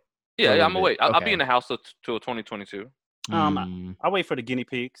wait on it? Yeah, I'm gonna wait. I'll be in the house till 2022. I'll wait for the guinea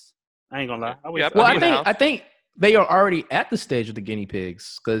pigs. I ain't gonna lie. I think they are already at the stage of the guinea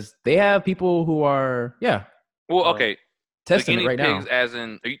pigs because they have people who are Well, okay. Testing the it right guinea pigs, now. As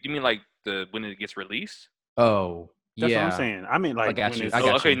in, you mean like when it gets released? Oh, that's what I'm saying. I mean, like, I got you.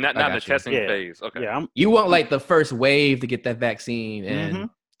 Okay, not the testing phase. Okay, yeah. You want like the first wave to get that vaccine, and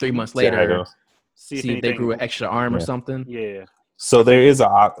 3 months later, see if they grew an extra arm or something. Yeah. So there is a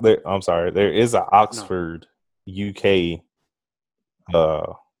Oxford, UK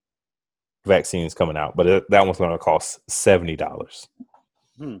vaccines coming out, but that one's going to cost $70.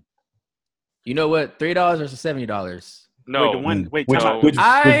 You know what? $3 versus $70. No, which I'm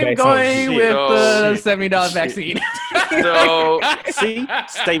going with the $70 vaccine. So see,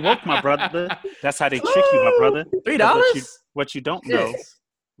 stay woke, my brother. That's how they trick you, my brother. $3. What you don't know.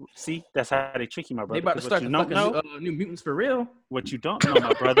 See, that's how they trick you, my brother. They about to start the fucking New Mutants for real. What you don't know,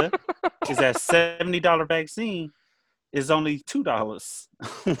 my brother, is that $70 vaccine is only $2.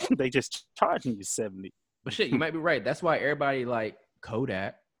 They just charging you $70. But shit, you might be right. That's why everybody like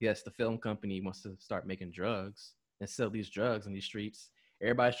Kodak. Yes, the film company wants to start making drugs and sell these drugs in these streets.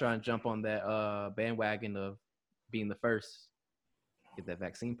 Everybody's trying to jump on that bandwagon of being the first. Get that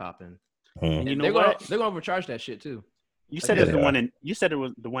vaccine popping. And you know what? They're gonna overcharge that shit too. You said it was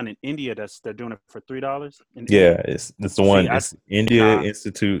the one in India they're doing it for $3. Yeah, it's the one. It's India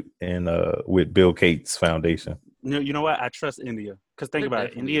Institute and with Bill Gates Foundation. You know what? I trust India because think about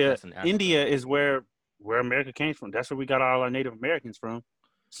it. India is where America came from. That's where we got all our Native Americans from.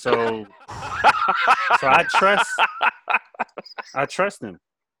 So I trust them.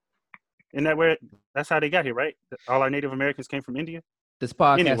 Isn't that where? That's how they got here, right? All our Native Americans came from India. This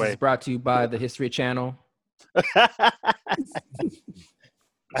podcast is brought to you by the History Channel.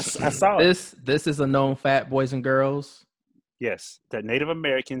 I saw this. This is a known fact, boys and girls. Yes, that Native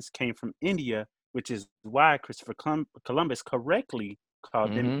Americans came from India, which is why Christopher Columbus correctly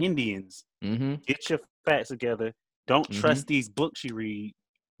called them Indians. Get your facts together. Don't trust these books you read.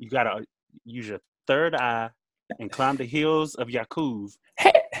 You gotta use your third eye and climb the hills of Yakuv.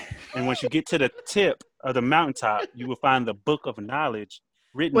 And once you get to the tip of the mountaintop, you will find the Book of Knowledge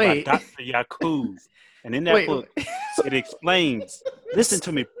written by Dr. Yakuv. And in that book, it explains, listen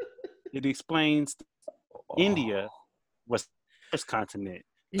to me, it explains India was the first continent.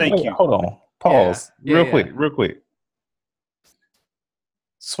 Thank you. Hold on. Pause. Real quick.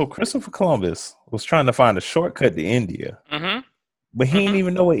 So Christopher Columbus was trying to find a shortcut to India. But he didn't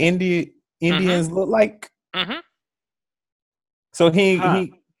even know what Indians look like. So he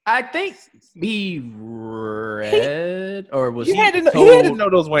I think he read or was He had to told. know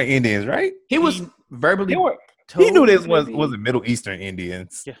those weren't Indians, right? He was verbally He told. knew this maybe? wasn't Middle Eastern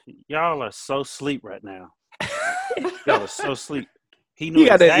Indians. Yeah, y'all are so sleep right now. Y'all are so sleep. He He knew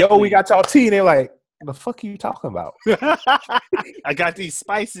got exactly. that. Yo, we got y'all tea, and they're like, "The fuck are you talking about?" I got these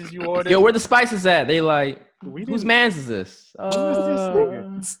spices you ordered. Yo, where the spices at? They like, We whose didn't- man's is this? Who is this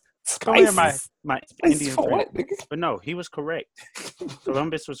nigga? Come here, my Indian for friend. what, nigga? But no, he was correct.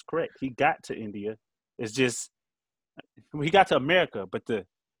 Columbus was correct. He got to India. It's just he got to America, but the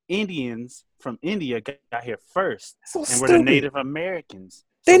Indians from India got here first, So and were the stupid. Native Americans.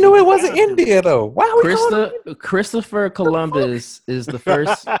 They So knew we it wasn't found him. India though. Why are we calling him? Christopher Columbus is the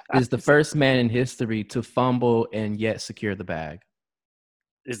first man in history to fumble and yet secure the bag.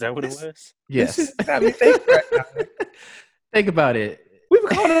 Is that what it was? Yes. This shit got me thinking right now. Think about it. We've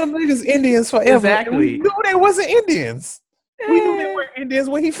been calling them niggas Indians forever. Exactly. And we knew they wasn't Indians. We knew they weren't Indians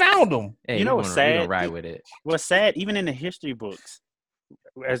when he found them. Hey, You know we what's gonna sad? ride with it. What's sad, even in the history books,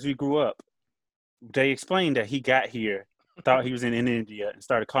 as we grew up, they explained that he got here, thought he was in India, and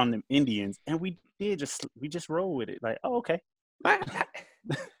started calling them Indians, and we just roll with it. Like, oh, okay.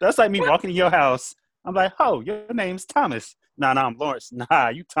 That's like me walking in your house. I'm like, oh, your name's Thomas. Nah, I'm Lawrence. Nah,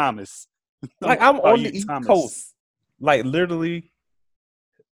 you Thomas. Like I'm Oh, on you the East Thomas. Coast. Like literally,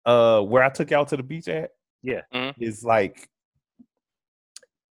 where I took y'all to the beach at, Yeah. is like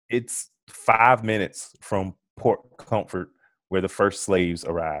it's 5 minutes from Port Comfort where the first slaves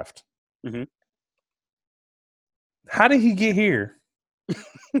arrived. Mhm. How did he get here?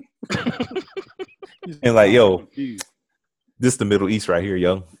 And like, yo, this the Middle East right here,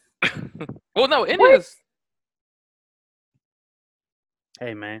 yo. Well, no, India's.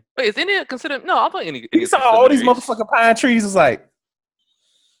 Hey, man. Wait, is India considered? No, I thought India. He saw all these motherfucking pine trees. It's like,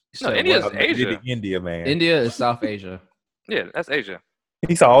 No, India's I made it Asia. in India, man. India is South Asia. Yeah, that's Asia.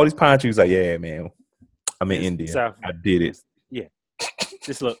 He saw all these pine trees. Like, yeah, man, I'm in It's India. South- I did it. Yeah.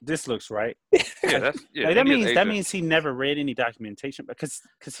 This looks right. Yeah, that's yeah. Like, that India's means Asia. he never read any documentation because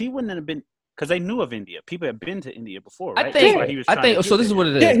he wouldn't have been, because they knew of India. People had been to India before, right? I think. That's why he was I trying to think. get So this is there. what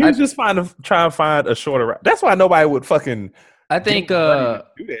it is. Yeah, he was just trying to find a shorter route. That's why nobody would fucking. I think. do that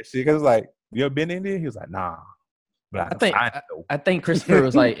shit because like, you ever been to India? He was like, nah. But I think Christopher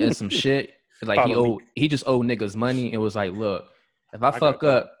was like in some shit. Like Follow he just owed niggas money and was like, look, if I I fuck got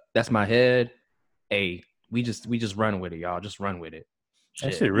up, that's my head. Hey, we just run with it, y'all. Just run with it.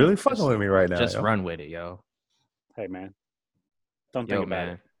 that shit really fucking with me right now. Just yo. run with it, yo. Hey, man. Don't Yo, think about man.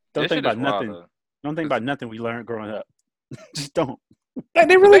 it. Don't This think shit about is wild, nothing. though. Don't think about nothing we learned growing up. Just don't. Like,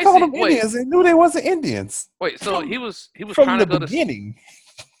 they really called them Basically, wait. Indians. They knew they wasn't Indians Wait, so he was from trying the to go beginning.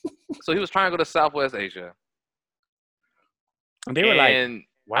 so he was trying to go to Southwest Asia. And they were like, And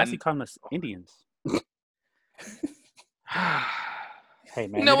why is he calling us Indians? Hey,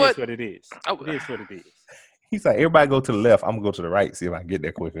 man, You know it what? is what it is. Oh. It is what it is. He's like, everybody go to the left. I'm gonna go to the right. See if I can get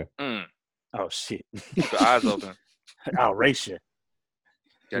there quicker. Oh, shit. Keep your eyes open. I'll race you.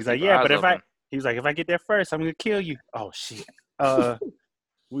 Gotta He's like, keep your yeah, eyes but open. if I get there first, I'm gonna kill you. Oh shit.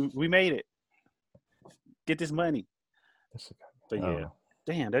 We made it. Get this money. But yeah,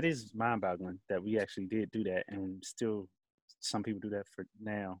 damn, that is mind-boggling that we actually did do that, and still some people do that for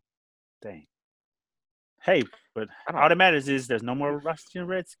now. Dang. Hey, but all that matters is there's no more Washington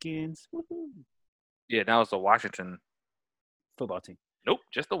Redskins. Woo-hoo. Yeah, now it's the Washington Football team. Nope,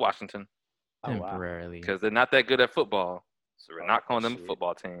 just the Washington. Oh, wow. Temporarily. Because they're not that good at football. So we're not calling them a shit.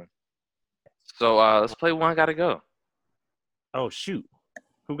 football team. So let's play One Gotta Go. Oh shoot.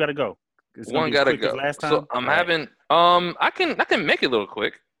 Who gotta go? It's gonna One be as gotta quick as go. last time? So I'm All right. having I can make it a little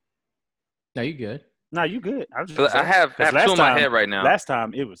quick. No, you good. No, you good. I was just But I have two last in my time- head right now. Last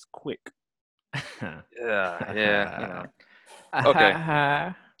time it was quick. Yeah.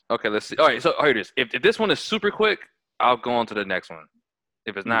 Okay. Okay, let's see. All right, so here it is. If this one is super quick, I'll go on to the next one.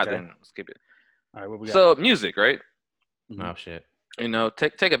 If it's not, Okay. then skip it. All right, what we got? So music, right? Oh shit. You know,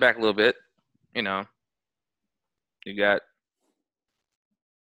 take it back a little bit. You know, you got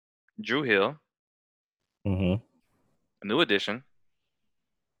Drew Hill, Mm-hmm. New Edition,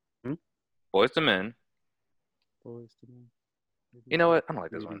 Hmm? Boys to Men. You know what? I don't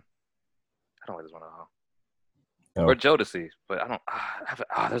like this one. I don't like this one at all. Oh. Or Jodeci, but I don't.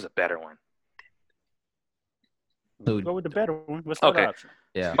 There's a better one. Go with the better one. What's the Okay. other option?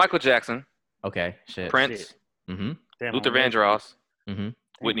 Yeah. Michael Jackson, Okay. Shit. Prince, Shit. Mm-hmm. Damn, Luther I'm ready. Vandross, Mm-hmm.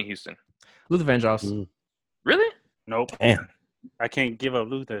 Whitney Houston. Luther Vandross. Really? Nope. Damn. I can't give up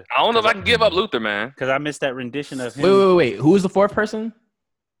Luther. I don't know if I can give up Luther, man. Because I missed that rendition of him. Wait. Who was the fourth person?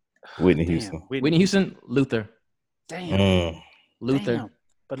 Whitney Damn, Houston. Whitney Houston. Luther. Damn. Mm. Luther. Damn.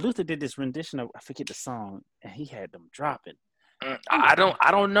 But Luther did this rendition of, I forget the song, and he had them dropping. I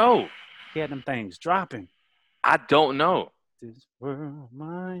don't know. He had them things dropping. I don't know. This world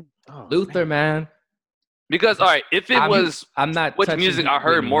mine. Oh, Luther, man. Because all right, if it was I'm not which touching music I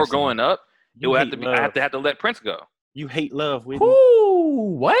heard Whitney more Houston. growing up, it You would have hate to be. love. I have to let Prince go. You hate love, Whitney.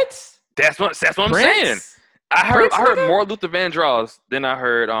 Ooh, what? That's what I'm Prince? saying. I Prince, heard nigga? more Luther Vandross than I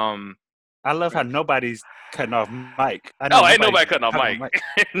heard. I love how nobody's cutting off Mike. I Oh, ain't nobody cutting off talking Mike.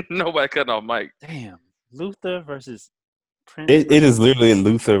 Nobody cutting off Mike. Damn, Luther versus Prince. It is literally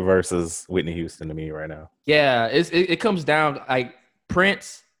Luther versus Whitney Houston to me right now. Yeah, it comes down like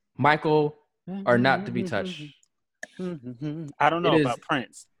Prince, Michael are not to be touched. I don't know It about is-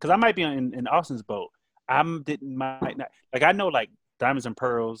 Prince because I might be in Austin's boat. Might not like I know like Diamonds and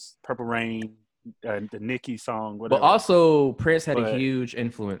Pearls, Purple Rain, the Nicki song, whatever. But also Prince had a But- huge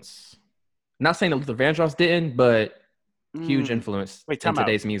influence. Not saying that Luther Vandross didn't, but huge influence Wait, in time out.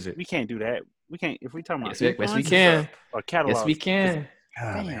 today's music. We can't do that. We can't if we talking about Yes, we influences can. or catalogs. Yes, we can.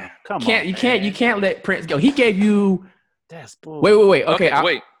 Damn, come Can't on, you man. can't let Prince go. He gave you. That's bull. Wait. Okay,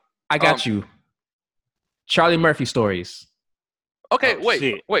 wait. I got you. Charlie Murphy stories. Okay, Oh,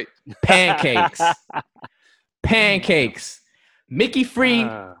 shit. wait. Pancakes. Pancakes. Mickey Free.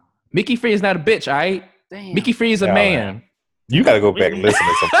 Mickey Free is not a bitch, all right? Damn. Mickey Free is a man. You got to go back and listen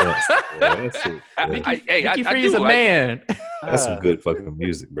to some Prince. Yeah, that's it. Mickey Free is a man. That's some good fucking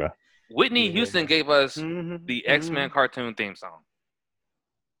music, bro. Whitney Houston gave us the X-Men cartoon theme song.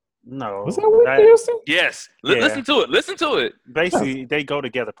 No. Was that Whitney Houston? Yes. Yeah. Listen to it. Listen to it. Basically, they go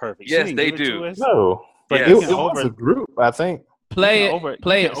together perfect. She Yes, didn't they give it do. to us, No. But Yes. It you can was a group, I think. Play You it. can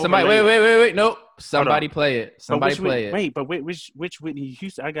Play you it. can Somebody. overlay Wait. Nope. Somebody play it. Somebody play it. Wait, but which Whitney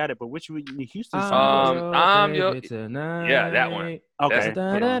Houston? I got it, but which Whitney Houston I'm song? your I'm your- baby tonight. Yeah, that one. Okay. That's-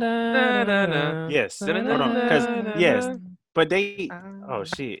 hold on. Yes. Hold on. Because yes, but they. Oh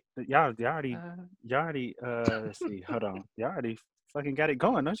shit! Y'all already. Let's see. Hold on. Y'all already fucking got it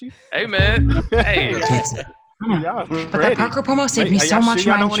going, don't you? Hey man. Hey. Y'all But ready. that Parker promo saved me Are so y'all much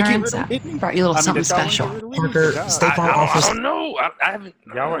sure for y'all my don't wanna get insurance rid of app. Whitney? Brought you a little I mean, something that y'all wanna special. get rid of Whitney? Parker, God. State Farm I offers. don't know. I haven't.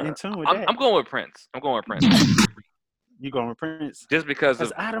 Y'all were in tune with I'm that. going with Prince. You going with Prince? Just because of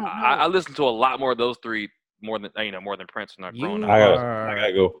 'Cause I don't know. I listen to a lot more of those three more than Prince when I've grown up.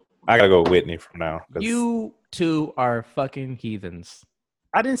 I gotta go Whitney from now. 'cause You two are fucking heathens.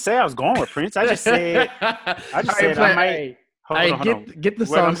 I didn't say I was going with Prince. I just said I might. Hold on. Get the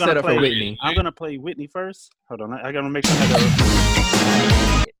Well, song I'm gonna set up play, for Whitney. I'm gonna play Whitney first. Hold on, I gotta make sure I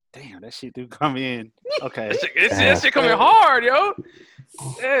go. Damn, that shit do come in. Okay, That shit coming hard, yo.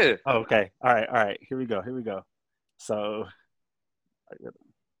 Yeah. Oh, okay. All right. Here we go. So, I gotta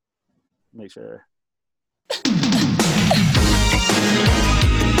make sure.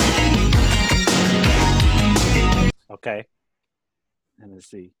 Okay. And let's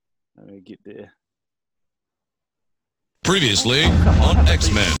see. Let me get there. Previously on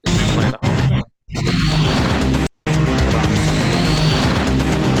X-Men.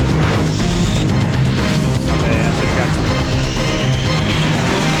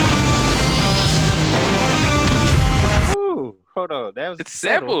 Ooh, hold on. That was It's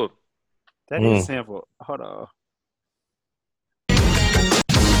sampled. That is sampled. Hold on.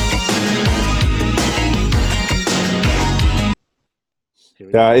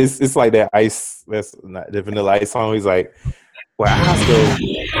 Yeah, it's like that ice. That's not the Vanilla Ice song. He's like, "Well,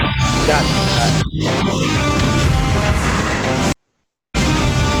 I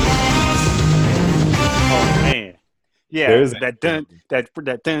Oh man, yeah, There's that dun dun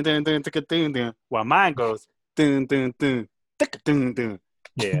dun dun dun. While mine goes dun dun dun dun dun.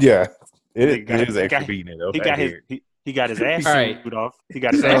 Yeah, it Nigga is extra beat in it. Though. He got his he got his ass All right. suit off. He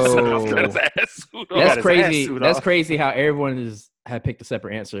got his ass suit off. That's crazy. That's crazy how everyone had picked a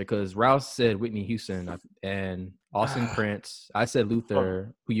separate answer because Rouse said Whitney Houston and Austin Prince. I said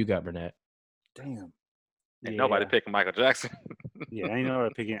Luther. Who you got, Burnett? Damn. Ain't nobody picking Michael Jackson. Yeah, ain't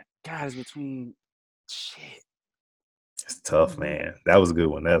nobody picking. Guys, between shit. It's tough, man. That was a good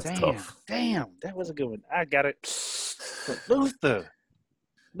one. That's tough. Damn, that was a good one. I got it. But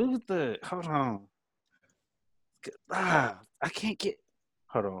Luther, hold on. I can't get.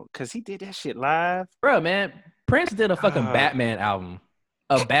 Hold on, cause he did that shit live, bro. Man, Prince did a fucking Batman album,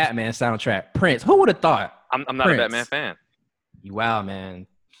 a Batman soundtrack. Prince, who would have thought? I'm not Prince. a Batman fan. You wow, man.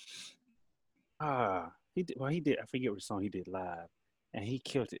 He did. Well, he did. I forget what song he did live, and he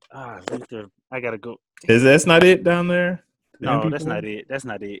killed it. Luther, I gotta go. That's not it down there? No, that's not it. That's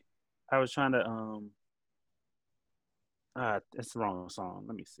not it. I was trying to that's the wrong song.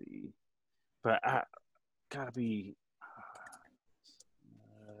 Let me see. But I gotta be.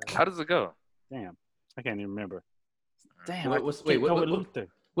 How does it go? Damn, I can't even remember. Damn. What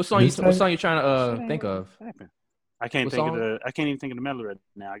song Luther. you trying to think of? What happened? I can't What think song? of the. I can't even think of the melody right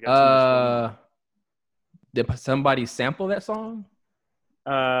now. I got too much going on. Did somebody sample that song?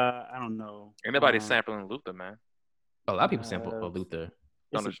 I don't know. Ain't nobody sampling Luther, man. A lot of people sample Luther.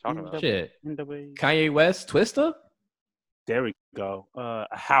 Don't know what you're talking about. Shit. Kanye West, Twister. There we go. A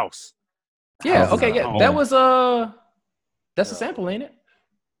house. Yeah. House Okay. is a Yeah. home. That was That's a sample, ain't it?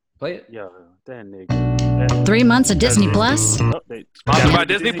 Play it. Yo, that nigga. 3 months of Disney Plus. Sponsored by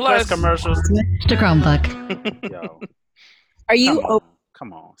Disney Plus commercials. To Chromebook. Yo. Are you?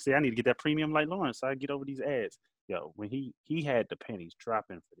 Come on. See, I need to get that premium like Lawrence so I get over these ads. Yo, when he had the pennies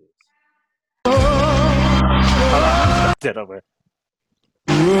dropping for this. That over.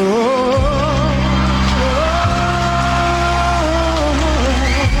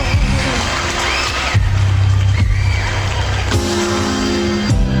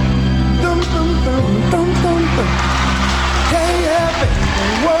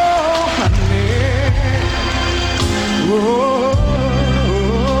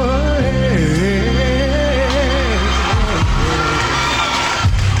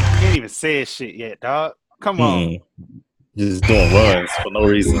 Ain't even said shit yet, dog. Come on. Just doing runs for no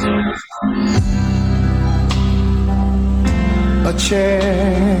reason. A chair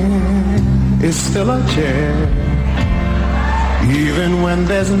is still a chair, even when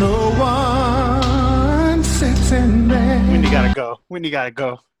there's no one sitting there. When you gotta go. When you gotta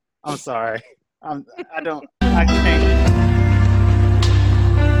go. I'm sorry. I can't.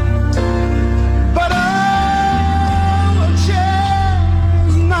 But a chair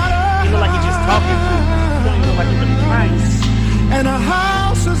is not a You look like you're just talking to you. You don't even look like you're really trying. And a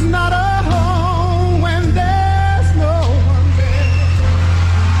house is not a home when there's no one there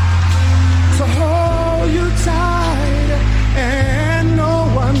to hold you tight, and no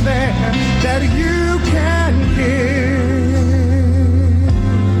one there that you can kiss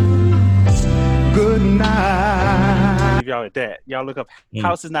good night. Leave y'all at that. Y'all look up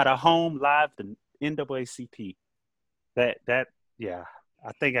House is Not a Home live, the NAACP. That yeah.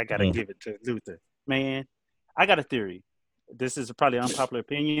 I think I gotta give it to Luther. Man, I got a theory. This is probably an unpopular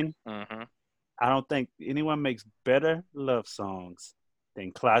opinion. Mm-hmm. I don't think anyone makes better love songs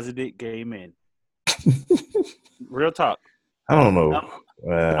than closeted gay men. Real talk. I don't know.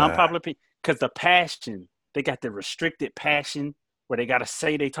 Unpopular opinion. Because the passion, they got the restricted passion where they got to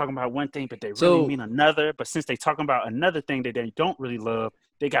say they talking about one thing, but they really mean another. But since they talking about another thing that they don't really love,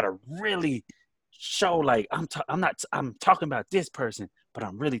 they got to really show like, I'm talking about this person, but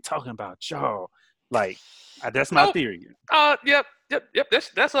I'm really talking about y'all. Like, that's my theory. Yep.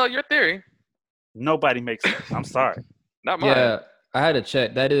 That's your theory. Nobody makes it. I'm sorry. Not mine. Yeah, I had to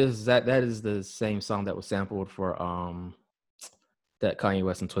check. That is the same song that was sampled for that Kanye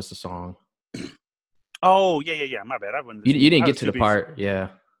West and Twister song. Oh yeah. My bad. I wouldn't. You didn't get to the part. Yeah,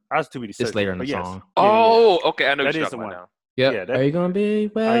 I was too busy. It's later in the song. Oh, okay. I know that what you're is the talking one. about now. Yep. Yeah, are you gonna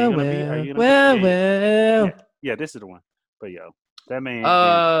be well? Yeah, this is the one. But yo, that man.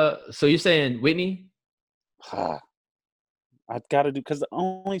 So you're saying Whitney? I gotta do because the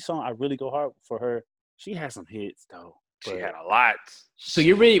only song I really go hard for her, she has some hits though. She had a lot. So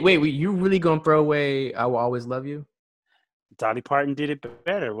you're really you really gonna throw away "I Will Always Love You"? Dolly Parton did it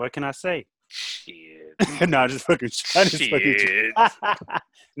better. What can I say? Shit. No, I'm just fucking. Shit.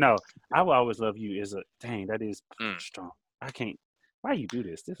 No, "I Will Always Love You" is a dang. That is strong. I can't. Why you do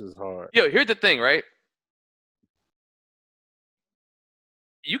this? This is hard. Yo, here's the thing, right?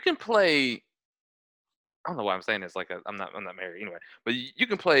 You can play. I don't know why I'm saying this. Like I'm not married anyway. But you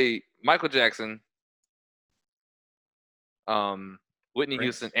can play Michael Jackson, Whitney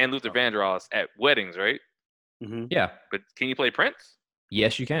Houston, and Luther Vandross at weddings, right? Mm-hmm. Yeah. But can you play Prince?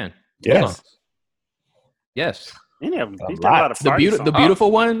 Yes, you can. Yes. Yes. Any of them. He's got a lot of the beautiful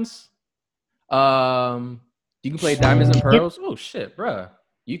ones. You can play Diamonds and Pearls. Oh shit, bruh.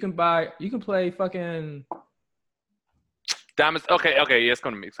 You can play fucking Diamonds. Okay. Yeah, it's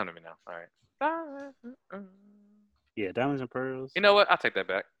gonna be now. All right. Yeah, Diamonds and Pearls. You know what? I'll take that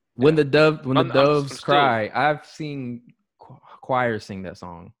back. When the doves I'm cry. I've seen choirs sing that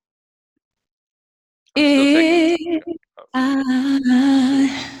song. If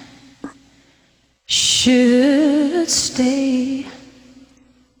I should stay,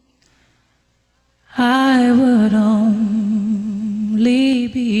 I would only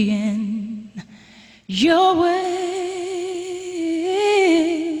be in your way,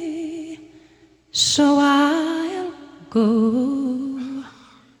 so I'll go,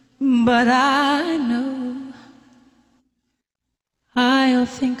 but I know I'll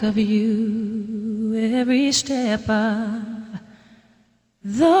think of you every step of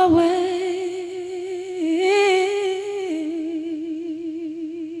the way.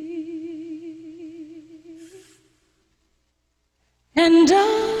 And I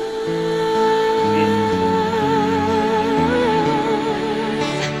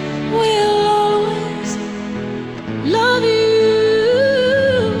will always love you.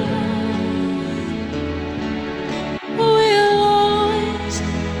 Will always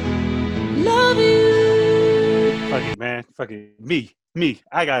love you. Fuck it, man. Fuck it. Me.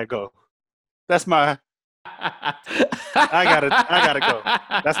 I gotta go. That's my. I gotta go.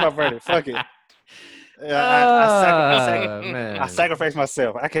 That's my verdict. Fuck it. I sacrifice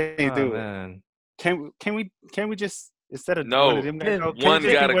myself. I can't do it. Can we just instead of one of them go, one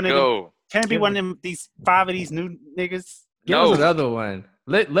gotta go. Can it be one of them? These 5 of these new niggas. Give us another one.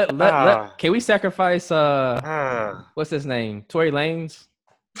 Let. Can we sacrifice? What's his name? Tory Lanez.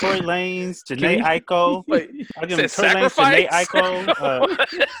 Janae Aiko. I'll give him Tory Lanez, Janae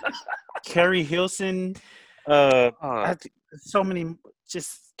Aiko, Carrie Hilson. So many.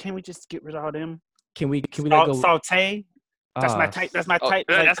 Can we just get rid of all them? Can we let go? Saute. That's my type. That's my type.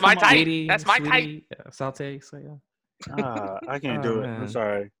 That's my type. That's my type. Yeah, Saute. So yeah. I can't do it. I'm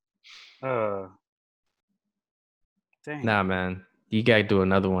sorry. Dang. Nah, man. You gotta do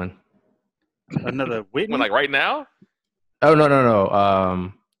another one. Another Whitney? Like right now? Oh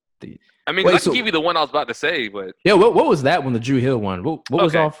no. I mean, I can give you the one I was about to say, but yeah. What was that one? The Drew Hill one. What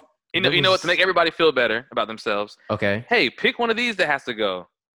was off? You know what? To make everybody feel better about themselves. Okay. Hey, pick one of these that has to go.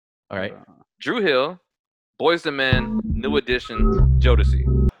 All right. Drew Hill, Boyz II Men, New Edition, Jodeci.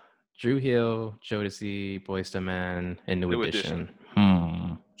 Drew Hill, Jodeci, Boyz II Men, and New Edition.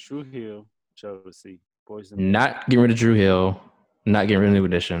 Drew Hill, Jodeci, Boyz II Men. Not getting rid of Drew Hill. Not getting rid of New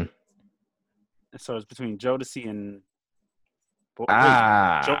Edition. So it's between Jodeci and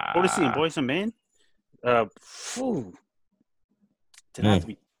Jodeci and Boyz II Men. Did I have to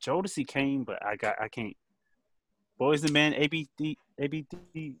be Jodeci came, but I can't. Boyz II Men, ABD,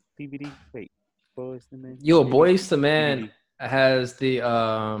 DVD. Wait, Boyz II Men. Yo, Boyz II Men has the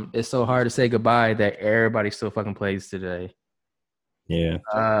 "It's So Hard to Say Goodbye" that everybody still fucking plays today. Yeah.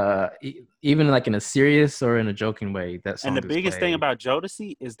 Even like in a serious or in a joking way, that song. And the biggest thing about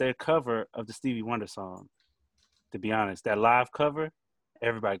Jodeci is their cover of the Stevie Wonder song. To be honest, that live cover,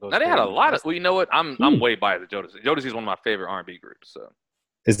 everybody goes. Now they had a lot of. Well, you know what? I'm way biased to Jodeci. Jodeci is one of my favorite R&B groups. So.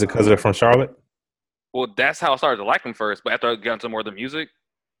 Is it because they're from Charlotte? Well, that's how I started to like them first. But after I got into more of the music,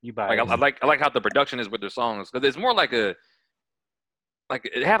 I like how the production is with their songs because it's more like it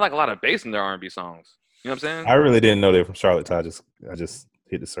had like a lot of bass in their R&B songs. You know what I'm saying? I really didn't know they were from Charlotte. So I just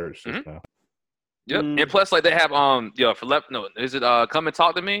hit the search just now. Yep. And plus, like they have is it Come and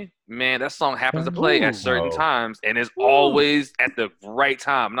Talk to Me? Man, that song happens to play at certain times and it's always at the right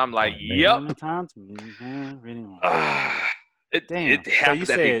time. And I'm like, yep. It happens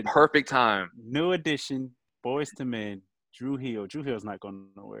at the perfect time. New Edition, Boyz II Men, Drew Hill. Drew Hill's not going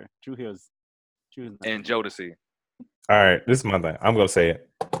nowhere. Drew Hill's and Jodeci. All right, this is my thing. I'm gonna say it.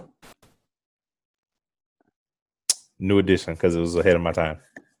 New Edition because it was ahead of my time.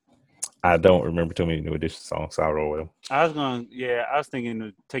 I don't remember too many New Edition songs, so I'll roll with them. I was thinking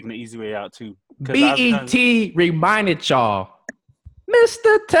of taking the easy way out too. BET reminded y'all,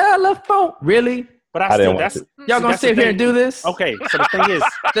 Mr. Telephone. Really? But I still, that's y'all gonna sit here and do this? Okay, so the thing is,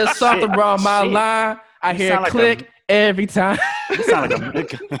 there's something wrong my line. I hear it click every time. You sound like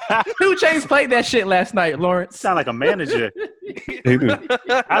 2 Chainz played that shit last night, Lawrence. Sound like a manager.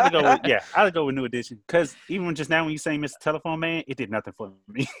 I'd go with New Edition because even just now when you say Mr. Telephone Man, it did nothing for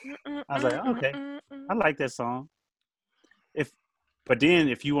me. I was like, okay, I like that song. But then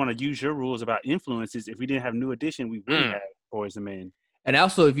if you want to use your rules about influences, if we didn't have New Edition, we wouldn't have Boyz II Men. And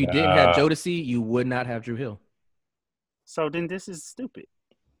also, if you didn't have Jodeci, you would not have Drew Hill. So then this is stupid.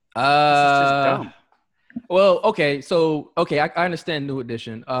 This is just dumb. Well, okay. So, I understand New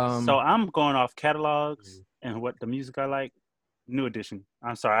Edition. So I'm going off catalogs and what the music I like. New Edition.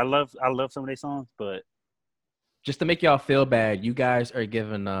 I'm sorry. I love some of their songs, but just to make y'all feel bad, you guys are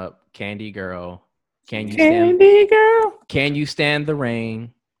giving up Candy Girl. Can you stand the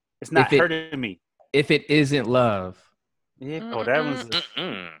rain? It's not hurting me. If it isn't love. Oh, that one's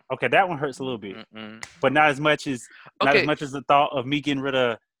okay. That one hurts a little bit, but not as much as the thought of me getting rid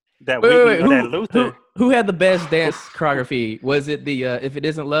of that Whitney or that Luther. Who had the best dance choreography? Was it the If It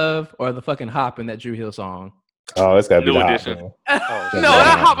Isn't Love or the fucking hop in that Drew Hill song? Oh, it's gotta be New the Edition. hop. No,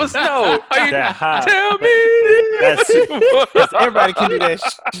 that hop was no. Tell me. That's everybody can do that.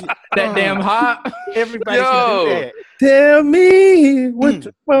 That damn hop. Everybody can do that. Tell me what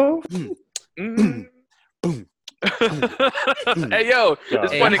you want. Hey yo,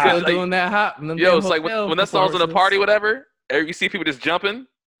 it's funny because doing that hop. Yo, it's like when that song's in a party, whatever. You see people just jumping.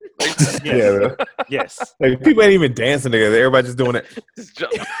 Yes. Like people ain't even dancing together. Everybody just doing it. Just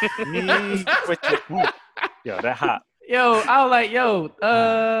jumping. Yo, that hop. Yo, I was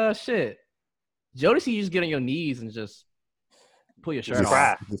like, shit. Jodeci, you just get on your knees and just pull your shirt Just off.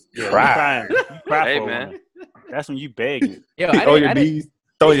 cry. Just Yeah, cry. you cry Hey, for a man. woman. That's when you begging. Yo, On your knees,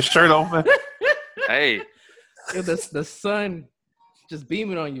 throw your shirt off. Hey, Yo, the sun just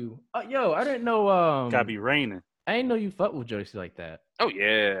beaming on you. Yo, I didn't know. Gotta be raining. I didn't know you fucked with Jodeci like that. oh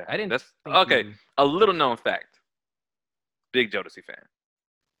yeah. I didn't. That's think okay. you- A little known fact. Big Jodeci fan.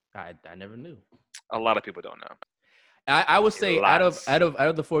 I never knew. A lot of people don't know. I would say out Lots.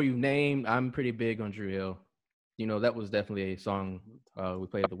 of the four you named, I'm pretty big on Drew Hill. You know, that was definitely a song we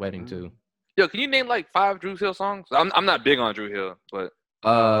played at the wedding too. Yo, can you name like 5 Drew Hill songs? I'm not big on Drew Hill, but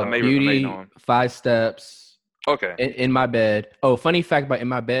maybe Beauty, know him. 5 Steps. Okay. In My Bed. Oh, funny fact about In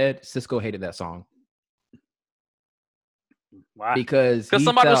My Bed, Cisco hated that song. Why? Because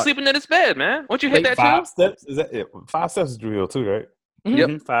somebody was sleeping in his bed, man. Won't you hit that 5 too? steps? Is that it? 5 steps is Drew Hill too, right?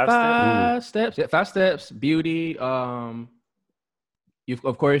 Yep. 5 steps. Yeah, 5 Steps. Beauty. You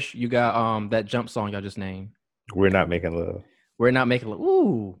of course you got that jump song y'all just named. We're Not Making Love. We're Not Making Love.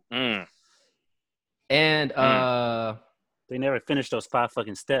 Ooh. Mm. And they never finished those 5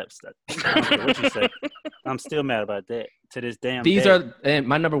 fucking steps. I don't care what you say. I'm still mad about that to this damn these day. are and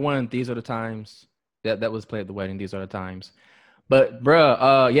my number one. These Are the Times that was played at the wedding. These Are the Times. But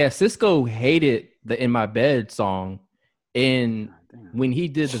bruh, yeah, Cisco hated the In My Bed song, and when he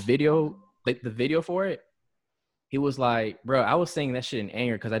did the video, like the video for it, he was like, bro, I was saying that shit in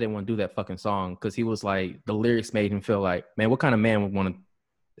anger because I didn't want to do that fucking song, because he was like, the lyrics made him feel like, man, what kind of man would want to?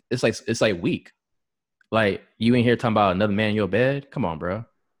 It's like weak. Like, you in here talking about another man in your bed? Come on, bro.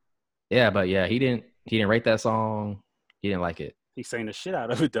 Yeah, but yeah, he didn't write that song. He didn't like it. He sang the shit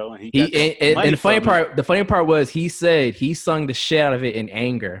out of it though, and And the funny part was he said he sung the shit out of it in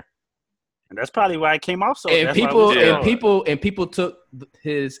anger. And that's probably why it came off so. And that's why people took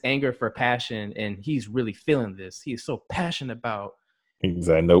his anger for passion, and he's really feeling this. He's so passionate about. He's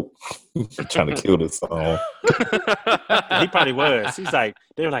like, nope, trying to kill this song. He probably was. He's like,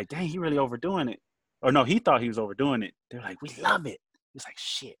 they were like, dang, he really overdoing it. Or no, he thought he was overdoing it. They're like, we love it. It's like,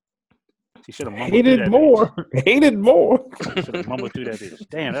 shit. He should have mumbled through that more. Hated more. Should have mumbled through that bitch.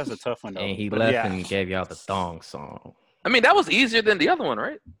 Damn, that's a tough one though. And he But left yeah, and gave y'all the thong song. I mean, that was easier than the other one,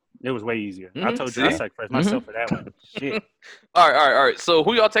 right? it was way easier. I Mhm. told you I See? sacrificed myself for that one. Shit. All right. So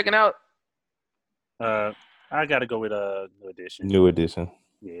who y'all taking out? I gotta go with New Edition. New Edition.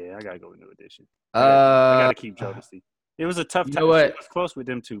 Yeah, I gotta go with New Edition. I I gotta keep Jodeci. It was a tough You time. know what? It was close with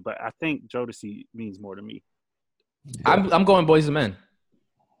them two, but I think Jodeci means more to me. I'm going Boys and Men.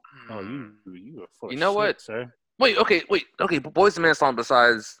 Oh, you are full of You know shit, what? sir? Wait. Okay. But Boys II Men song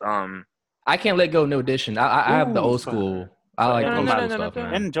besides I can't let go of New Edition. I have the Ooh, old school. I like No, old no, school no, stuff, no.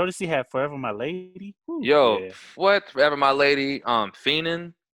 man. And Jodeci had Forever My Lady. Ooh, yo, yeah. what? Forever My Lady,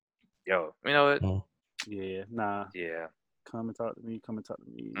 Fiendin'. Yo, you know what? Yeah, nah. Yeah. Come and talk to me. Come and talk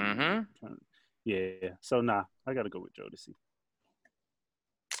to me. Mm-hmm. Yeah. So nah, I gotta go with Jodeci.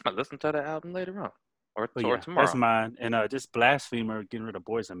 I'll listen to that album later on. Or But or yeah, tomorrow. that's mine. And just Blasphemer getting rid of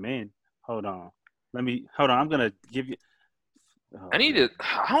Boys and Men. Hold on. I'm gonna give you. Oh, I need to.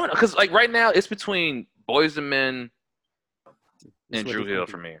 I don't know, because like right now it's between Boys and Men and what Drew this Hill nigga-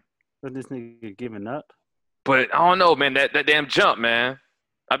 for me. What this nigga giving up? But I don't know, man. That damn jump, man.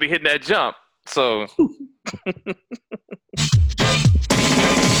 I be hitting that jump. So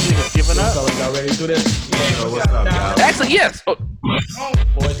Niggas giving up. Y'all ready to do this? What's up, guys? actually, yes. Oh,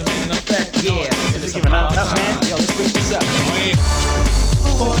 Boys and Men in effect. Yeah. Niggas giving up, man. Yo, let's switch this up.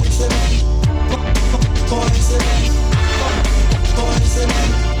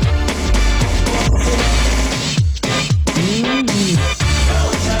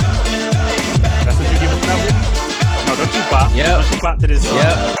 That's what you giving up with? No, don't you bop. Yep. Don't you bop to this song.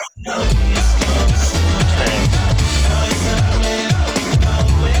 Yep.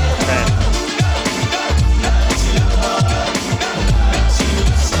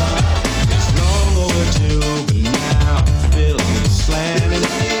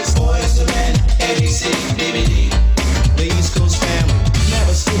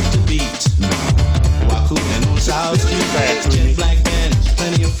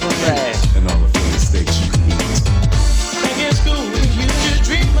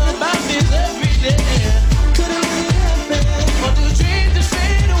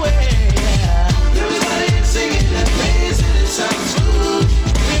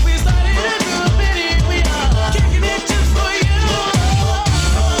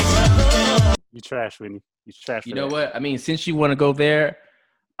 You trash, Whitney. You trash. You for know that. what? I mean, since you want to go there,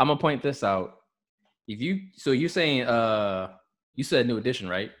 I'm gonna point this out. You're saying you said New Edition,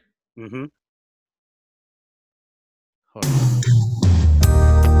 right? Mm-hmm. Hold on.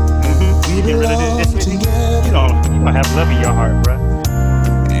 You get rid of this, Whitney? You don't. don't have love in your heart, bro.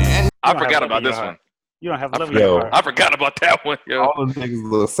 I forgot about this one. You don't have love in your heart. I forgot about that one, yo. All the niggas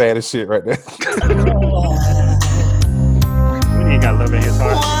look sad as shit right there. He ain't got love in his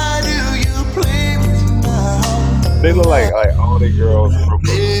heart. They look like all the girls broke up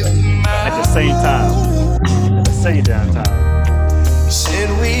At the same time. At the same damn time.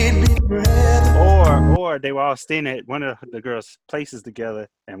 Or they were all staying at one of the girls' places together,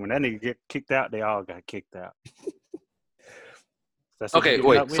 and when that nigga get kicked out, they all got kicked out. Okay,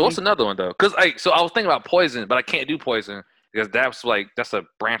 wait. So what's another one though? Because so I was thinking about Poison, but I can't do Poison because that's a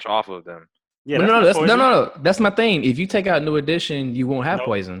branch off of them. Yeah, no. That's my thing. If you take out New Edition, you won't have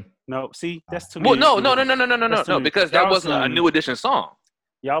Poison. No, see, that's too well, many. No, because that wasn't a New Edition song.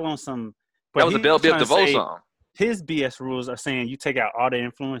 Y'all on some. That was a Bell Biv DeVoe song. His BS rules are saying you take out all the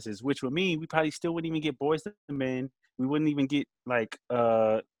influences, which would mean we probably still wouldn't even get Boys to Men. We wouldn't even get like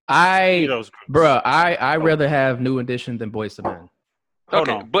I rather have New Edition than Boys to Men. Hold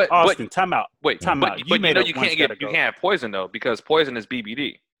on, but Austin, time out. Wait, time out. But you can't have Poison though because Poison is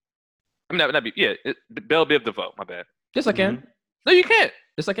BBD. I mean, not Bell Biv DeVoe. My bad. Yes, I can. No, you can't.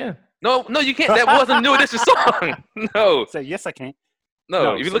 Yes, I can. No, you can't. That wasn't a New Edition song. No. Say yes, I can.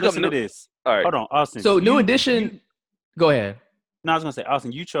 No, if you look up New this. All right. Hold on, Austin. So New Edition. Go ahead. No, I was gonna say,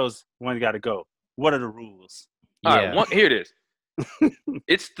 Austin, you chose one. Got to go. What are the rules? All right. Here it is.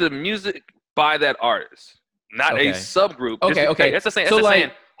 It's the music by that artist, not a subgroup. Okay. That's the same.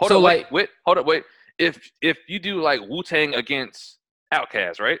 Hold up, wait. If you do like Wu-Tang against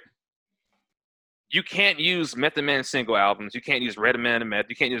Outkast, right? You can't use Method Man single albums. You can't use Redman and Meth.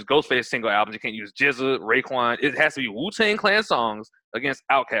 You can't use Ghostface single albums. You can't use GZA, Raekwon. It has to be Wu-Tang Clan songs against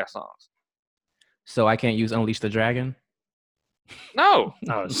Outkast songs. So I can't use Unleash the Dragon? No.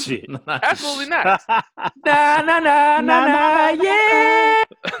 Oh, shit. Absolutely not. Yeah.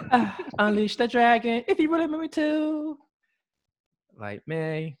 Unleash the Dragon, if you really want me to. Like,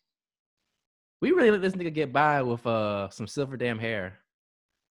 man, we really let this nigga get by with some silver damn hair.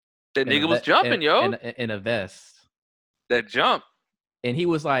 That nigga was jumping, yo. In a vest. That jump. And he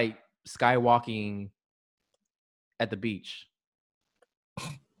was like skywalking at the beach to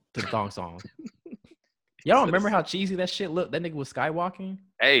the thong song. Y'all don't remember how cheesy that shit looked? That nigga was skywalking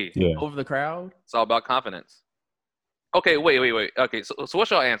over the crowd. It's all about confidence. Okay, wait. Okay, so what's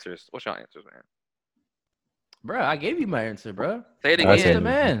y'all answers? Man? Bro, I gave you my answer, bro. Say it again.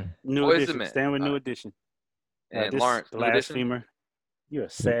 Man. New Edition. Stand with New Edition. And Lawrence, blasphemer. You're a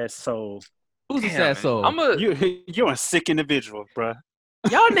sad soul. Who's a sad soul? You're a sick individual, bro.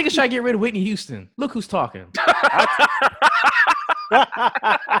 Y'all niggas try to get rid of Whitney Houston. Look who's talking. Fuck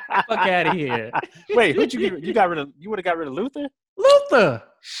out of here. Wait, who'd you got rid of? You would have got rid of Luther? Luther.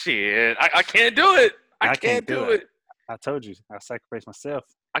 Shit, I can't do it. I can't do it. I told you, I sacrificed myself.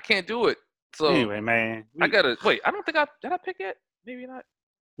 I can't do it. So anyway, man, I gotta wait. I don't think did I pick it? Maybe not.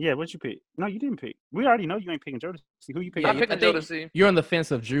 Yeah, what'd you pick? No, you didn't pick. We already know you ain't picking Jodeci. Who you picking? I'm picking Jodeci. You're on the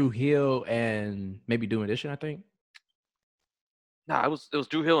fence of Drew Hill and maybe New Edition, I think. Nah, it was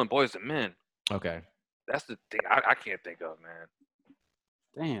Drew Hill and Boys and Men. Okay. That's the thing I can't think of, man.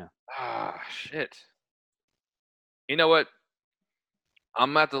 Damn. Ah, shit. You know what?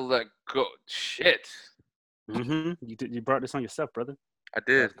 I'm about to let go. Shit. Mm-hmm. You brought this on yourself, brother. I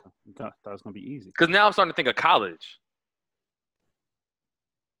did. Thought it was gonna be easy. Because now I'm starting to think of college.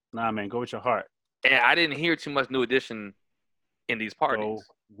 Nah, man, go with your heart. And I didn't hear too much New Edition in these parties. Go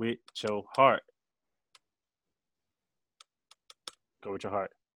with your heart. Go with your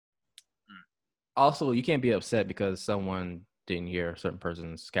heart. Also, you can't be upset because someone didn't hear a certain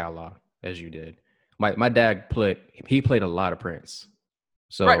person's catalog as you did. My dad played a lot of Prince.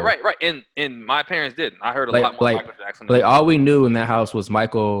 So right. And my parents didn't. I heard a lot more Michael Jackson. Like all we knew in that house was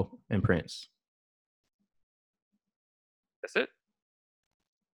Michael and Prince. That's it.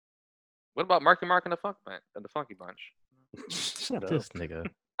 What about Marky Mark and the Funky Bunch? Shut up. This nigga.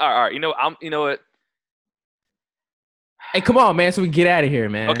 All right. You know what? Hey, come on, man, so we can get out of here,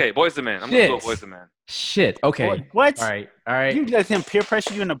 man. Okay, Boys to Men. I'm gonna go Boys to Men. Shit. Okay. What? All right. You let him peer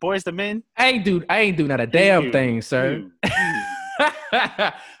pressure you in the Boys to Men? I ain't do not a damn thing, sir.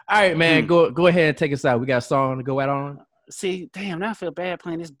 All right, man. Go ahead and take us out. We got a song to go out on. See, damn, now I feel bad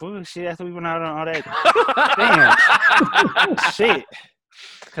playing this bullshit after we went out on all that. Damn. Shit.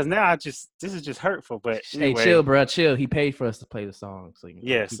 Because now this is just hurtful. But anyway. Hey, chill, bro. Chill. He paid for us to play the song. So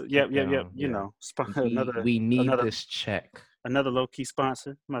yes. Yep. You know, we need this check. Another low key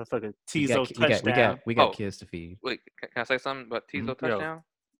sponsor, motherfucker. Tizo Touchdown. We got kids to feed. Wait, can I say something about Tizo Touchdown?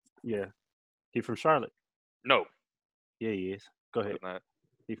 Yeah. He from Charlotte. No. Yeah, he is. Go ahead.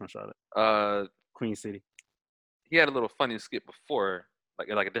 He from Charlotte. Queen City. He had a little funny skit before, like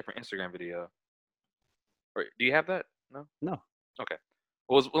a different Instagram video. Or, do you have that? No. No. Okay.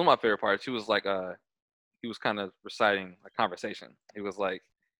 Well, it was one of my favorite parts. He was like, he was kind of reciting a conversation. He was like,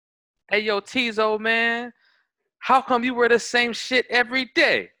 "Hey, yo, Tizo, man, how come you wear the same shit every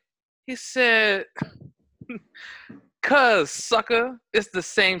day?" He said, "Cause, sucker, it's the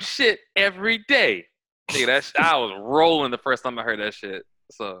same shit every day." Nigga, I was rolling the first time I heard that shit.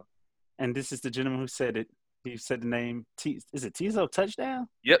 So. And this is the gentleman who said it. He said the name. Is it Tizo Touchdown?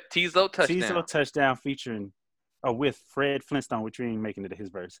 Yep, Tizo Touchdown. Tizo Touchdown featuring, with Fred Flintstone, which we ain't making it his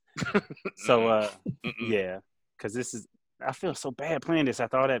verse. So, yeah, because this is. I feel so bad playing this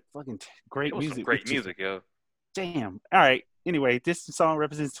after all that fucking great music. Some great music, yo. Damn. All right. Anyway, this song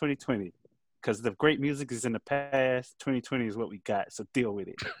represents 2020 because the great music is in the past. 2020 is what we got. So deal with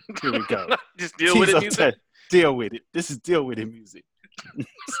it. Here we go. Just deal with it, music. Deal with it. This is deal with it music.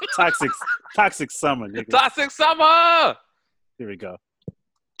 Toxic summer, nigga. Toxic summer. Here we go.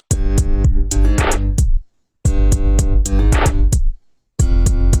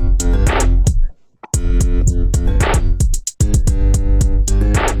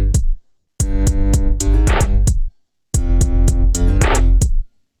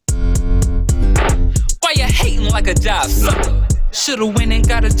 Why you hating like a job sucker? Shoulda went and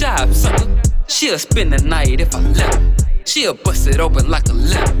got a job, sucker. She'll spend the night if I let her. She'll bust it open like a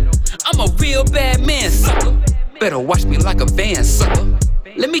letter. I'm a real bad man, sucker. Better watch me like a van, sucker.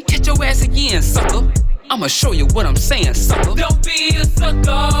 Let me catch your ass again, sucker. I'ma show you what I'm saying, sucker. Don't be a sucker.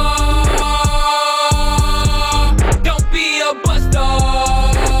 Don't be a buster.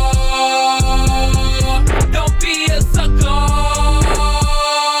 Don't be a sucker.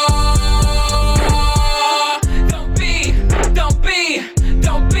 Don't be.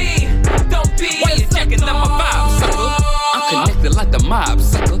 Why you checking out my vibe, sucker? I'm connected like the mob,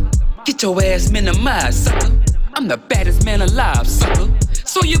 sucker. Get your ass minimized, sucker. I'm the baddest man alive, sucker.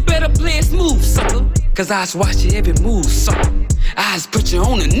 So you better play it smooth, sucker. Cause I watch your every move, sucker. I put you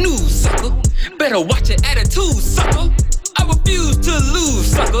on the news, sucker. Better watch your attitude, sucker. I refuse to lose,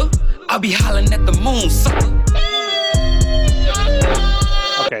 sucker. I'll be hollering at the moon, sucker.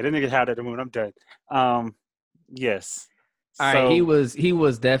 Okay, that nigga howled at the moon. I'm done. Yes. All right, he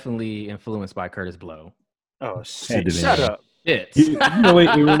was definitely influenced by Curtis Blow. Oh shit! Shut up. Shit. You know what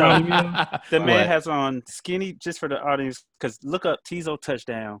it reminded me of? The man has on skinny, just for the audience, because look up Tizo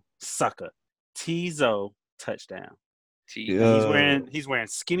Touchdown, sucker. Tizo Touchdown. He's wearing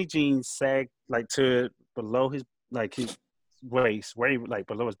skinny jeans, sag like to below his waist, where he like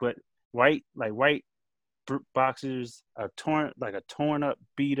below his butt. White boxers, a torn up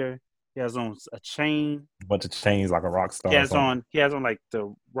beater. He has on a chain. A bunch of chains like a rock star. He has on like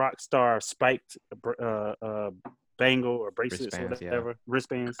the rock star spiked bangle or bracelets or whatever,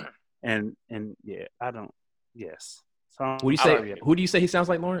 wristbands. And yeah, yes. So Who do you say he sounds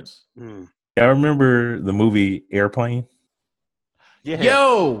like, Lawrence? I remember the movie Airplane. Yeah.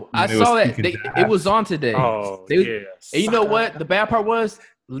 Yo, I saw that. It was on today. Oh, yes. And you know what? The bad part was,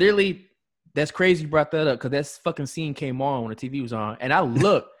 literally, that's crazy you brought that up because that fucking scene came on when the TV was on. And I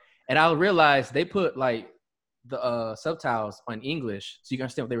looked and I realized they put like the subtitles on English so you can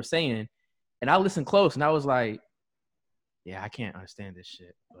understand what they were saying. And I listened close and I was like, yeah, I can't understand this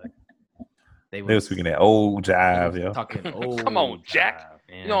shit. But they were speaking that old jive, yo. Talking old. Come on, Jack.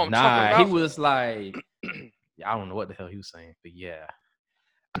 Jive, you know what I'm talking about? He was like, I don't know what the hell he was saying, but yeah.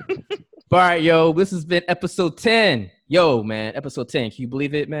 All right, yo, this has been episode 10. Yo, man, episode 10. Can you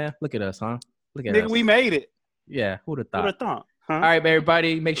believe it, man? Look at us, huh? Look at us. Nigga, we made it. Yeah, who'd have thought? Who'd have thought? Huh? All right,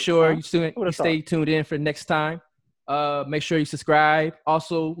 everybody, make sure you stay tuned in for next time. Make sure you subscribe.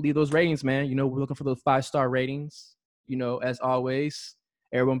 Also, leave those ratings, man. You know, we're looking for those 5-star ratings. You know, as always,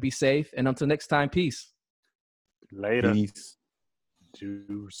 everyone be safe. And until next time, peace. Later. Peace.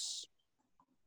 Juice.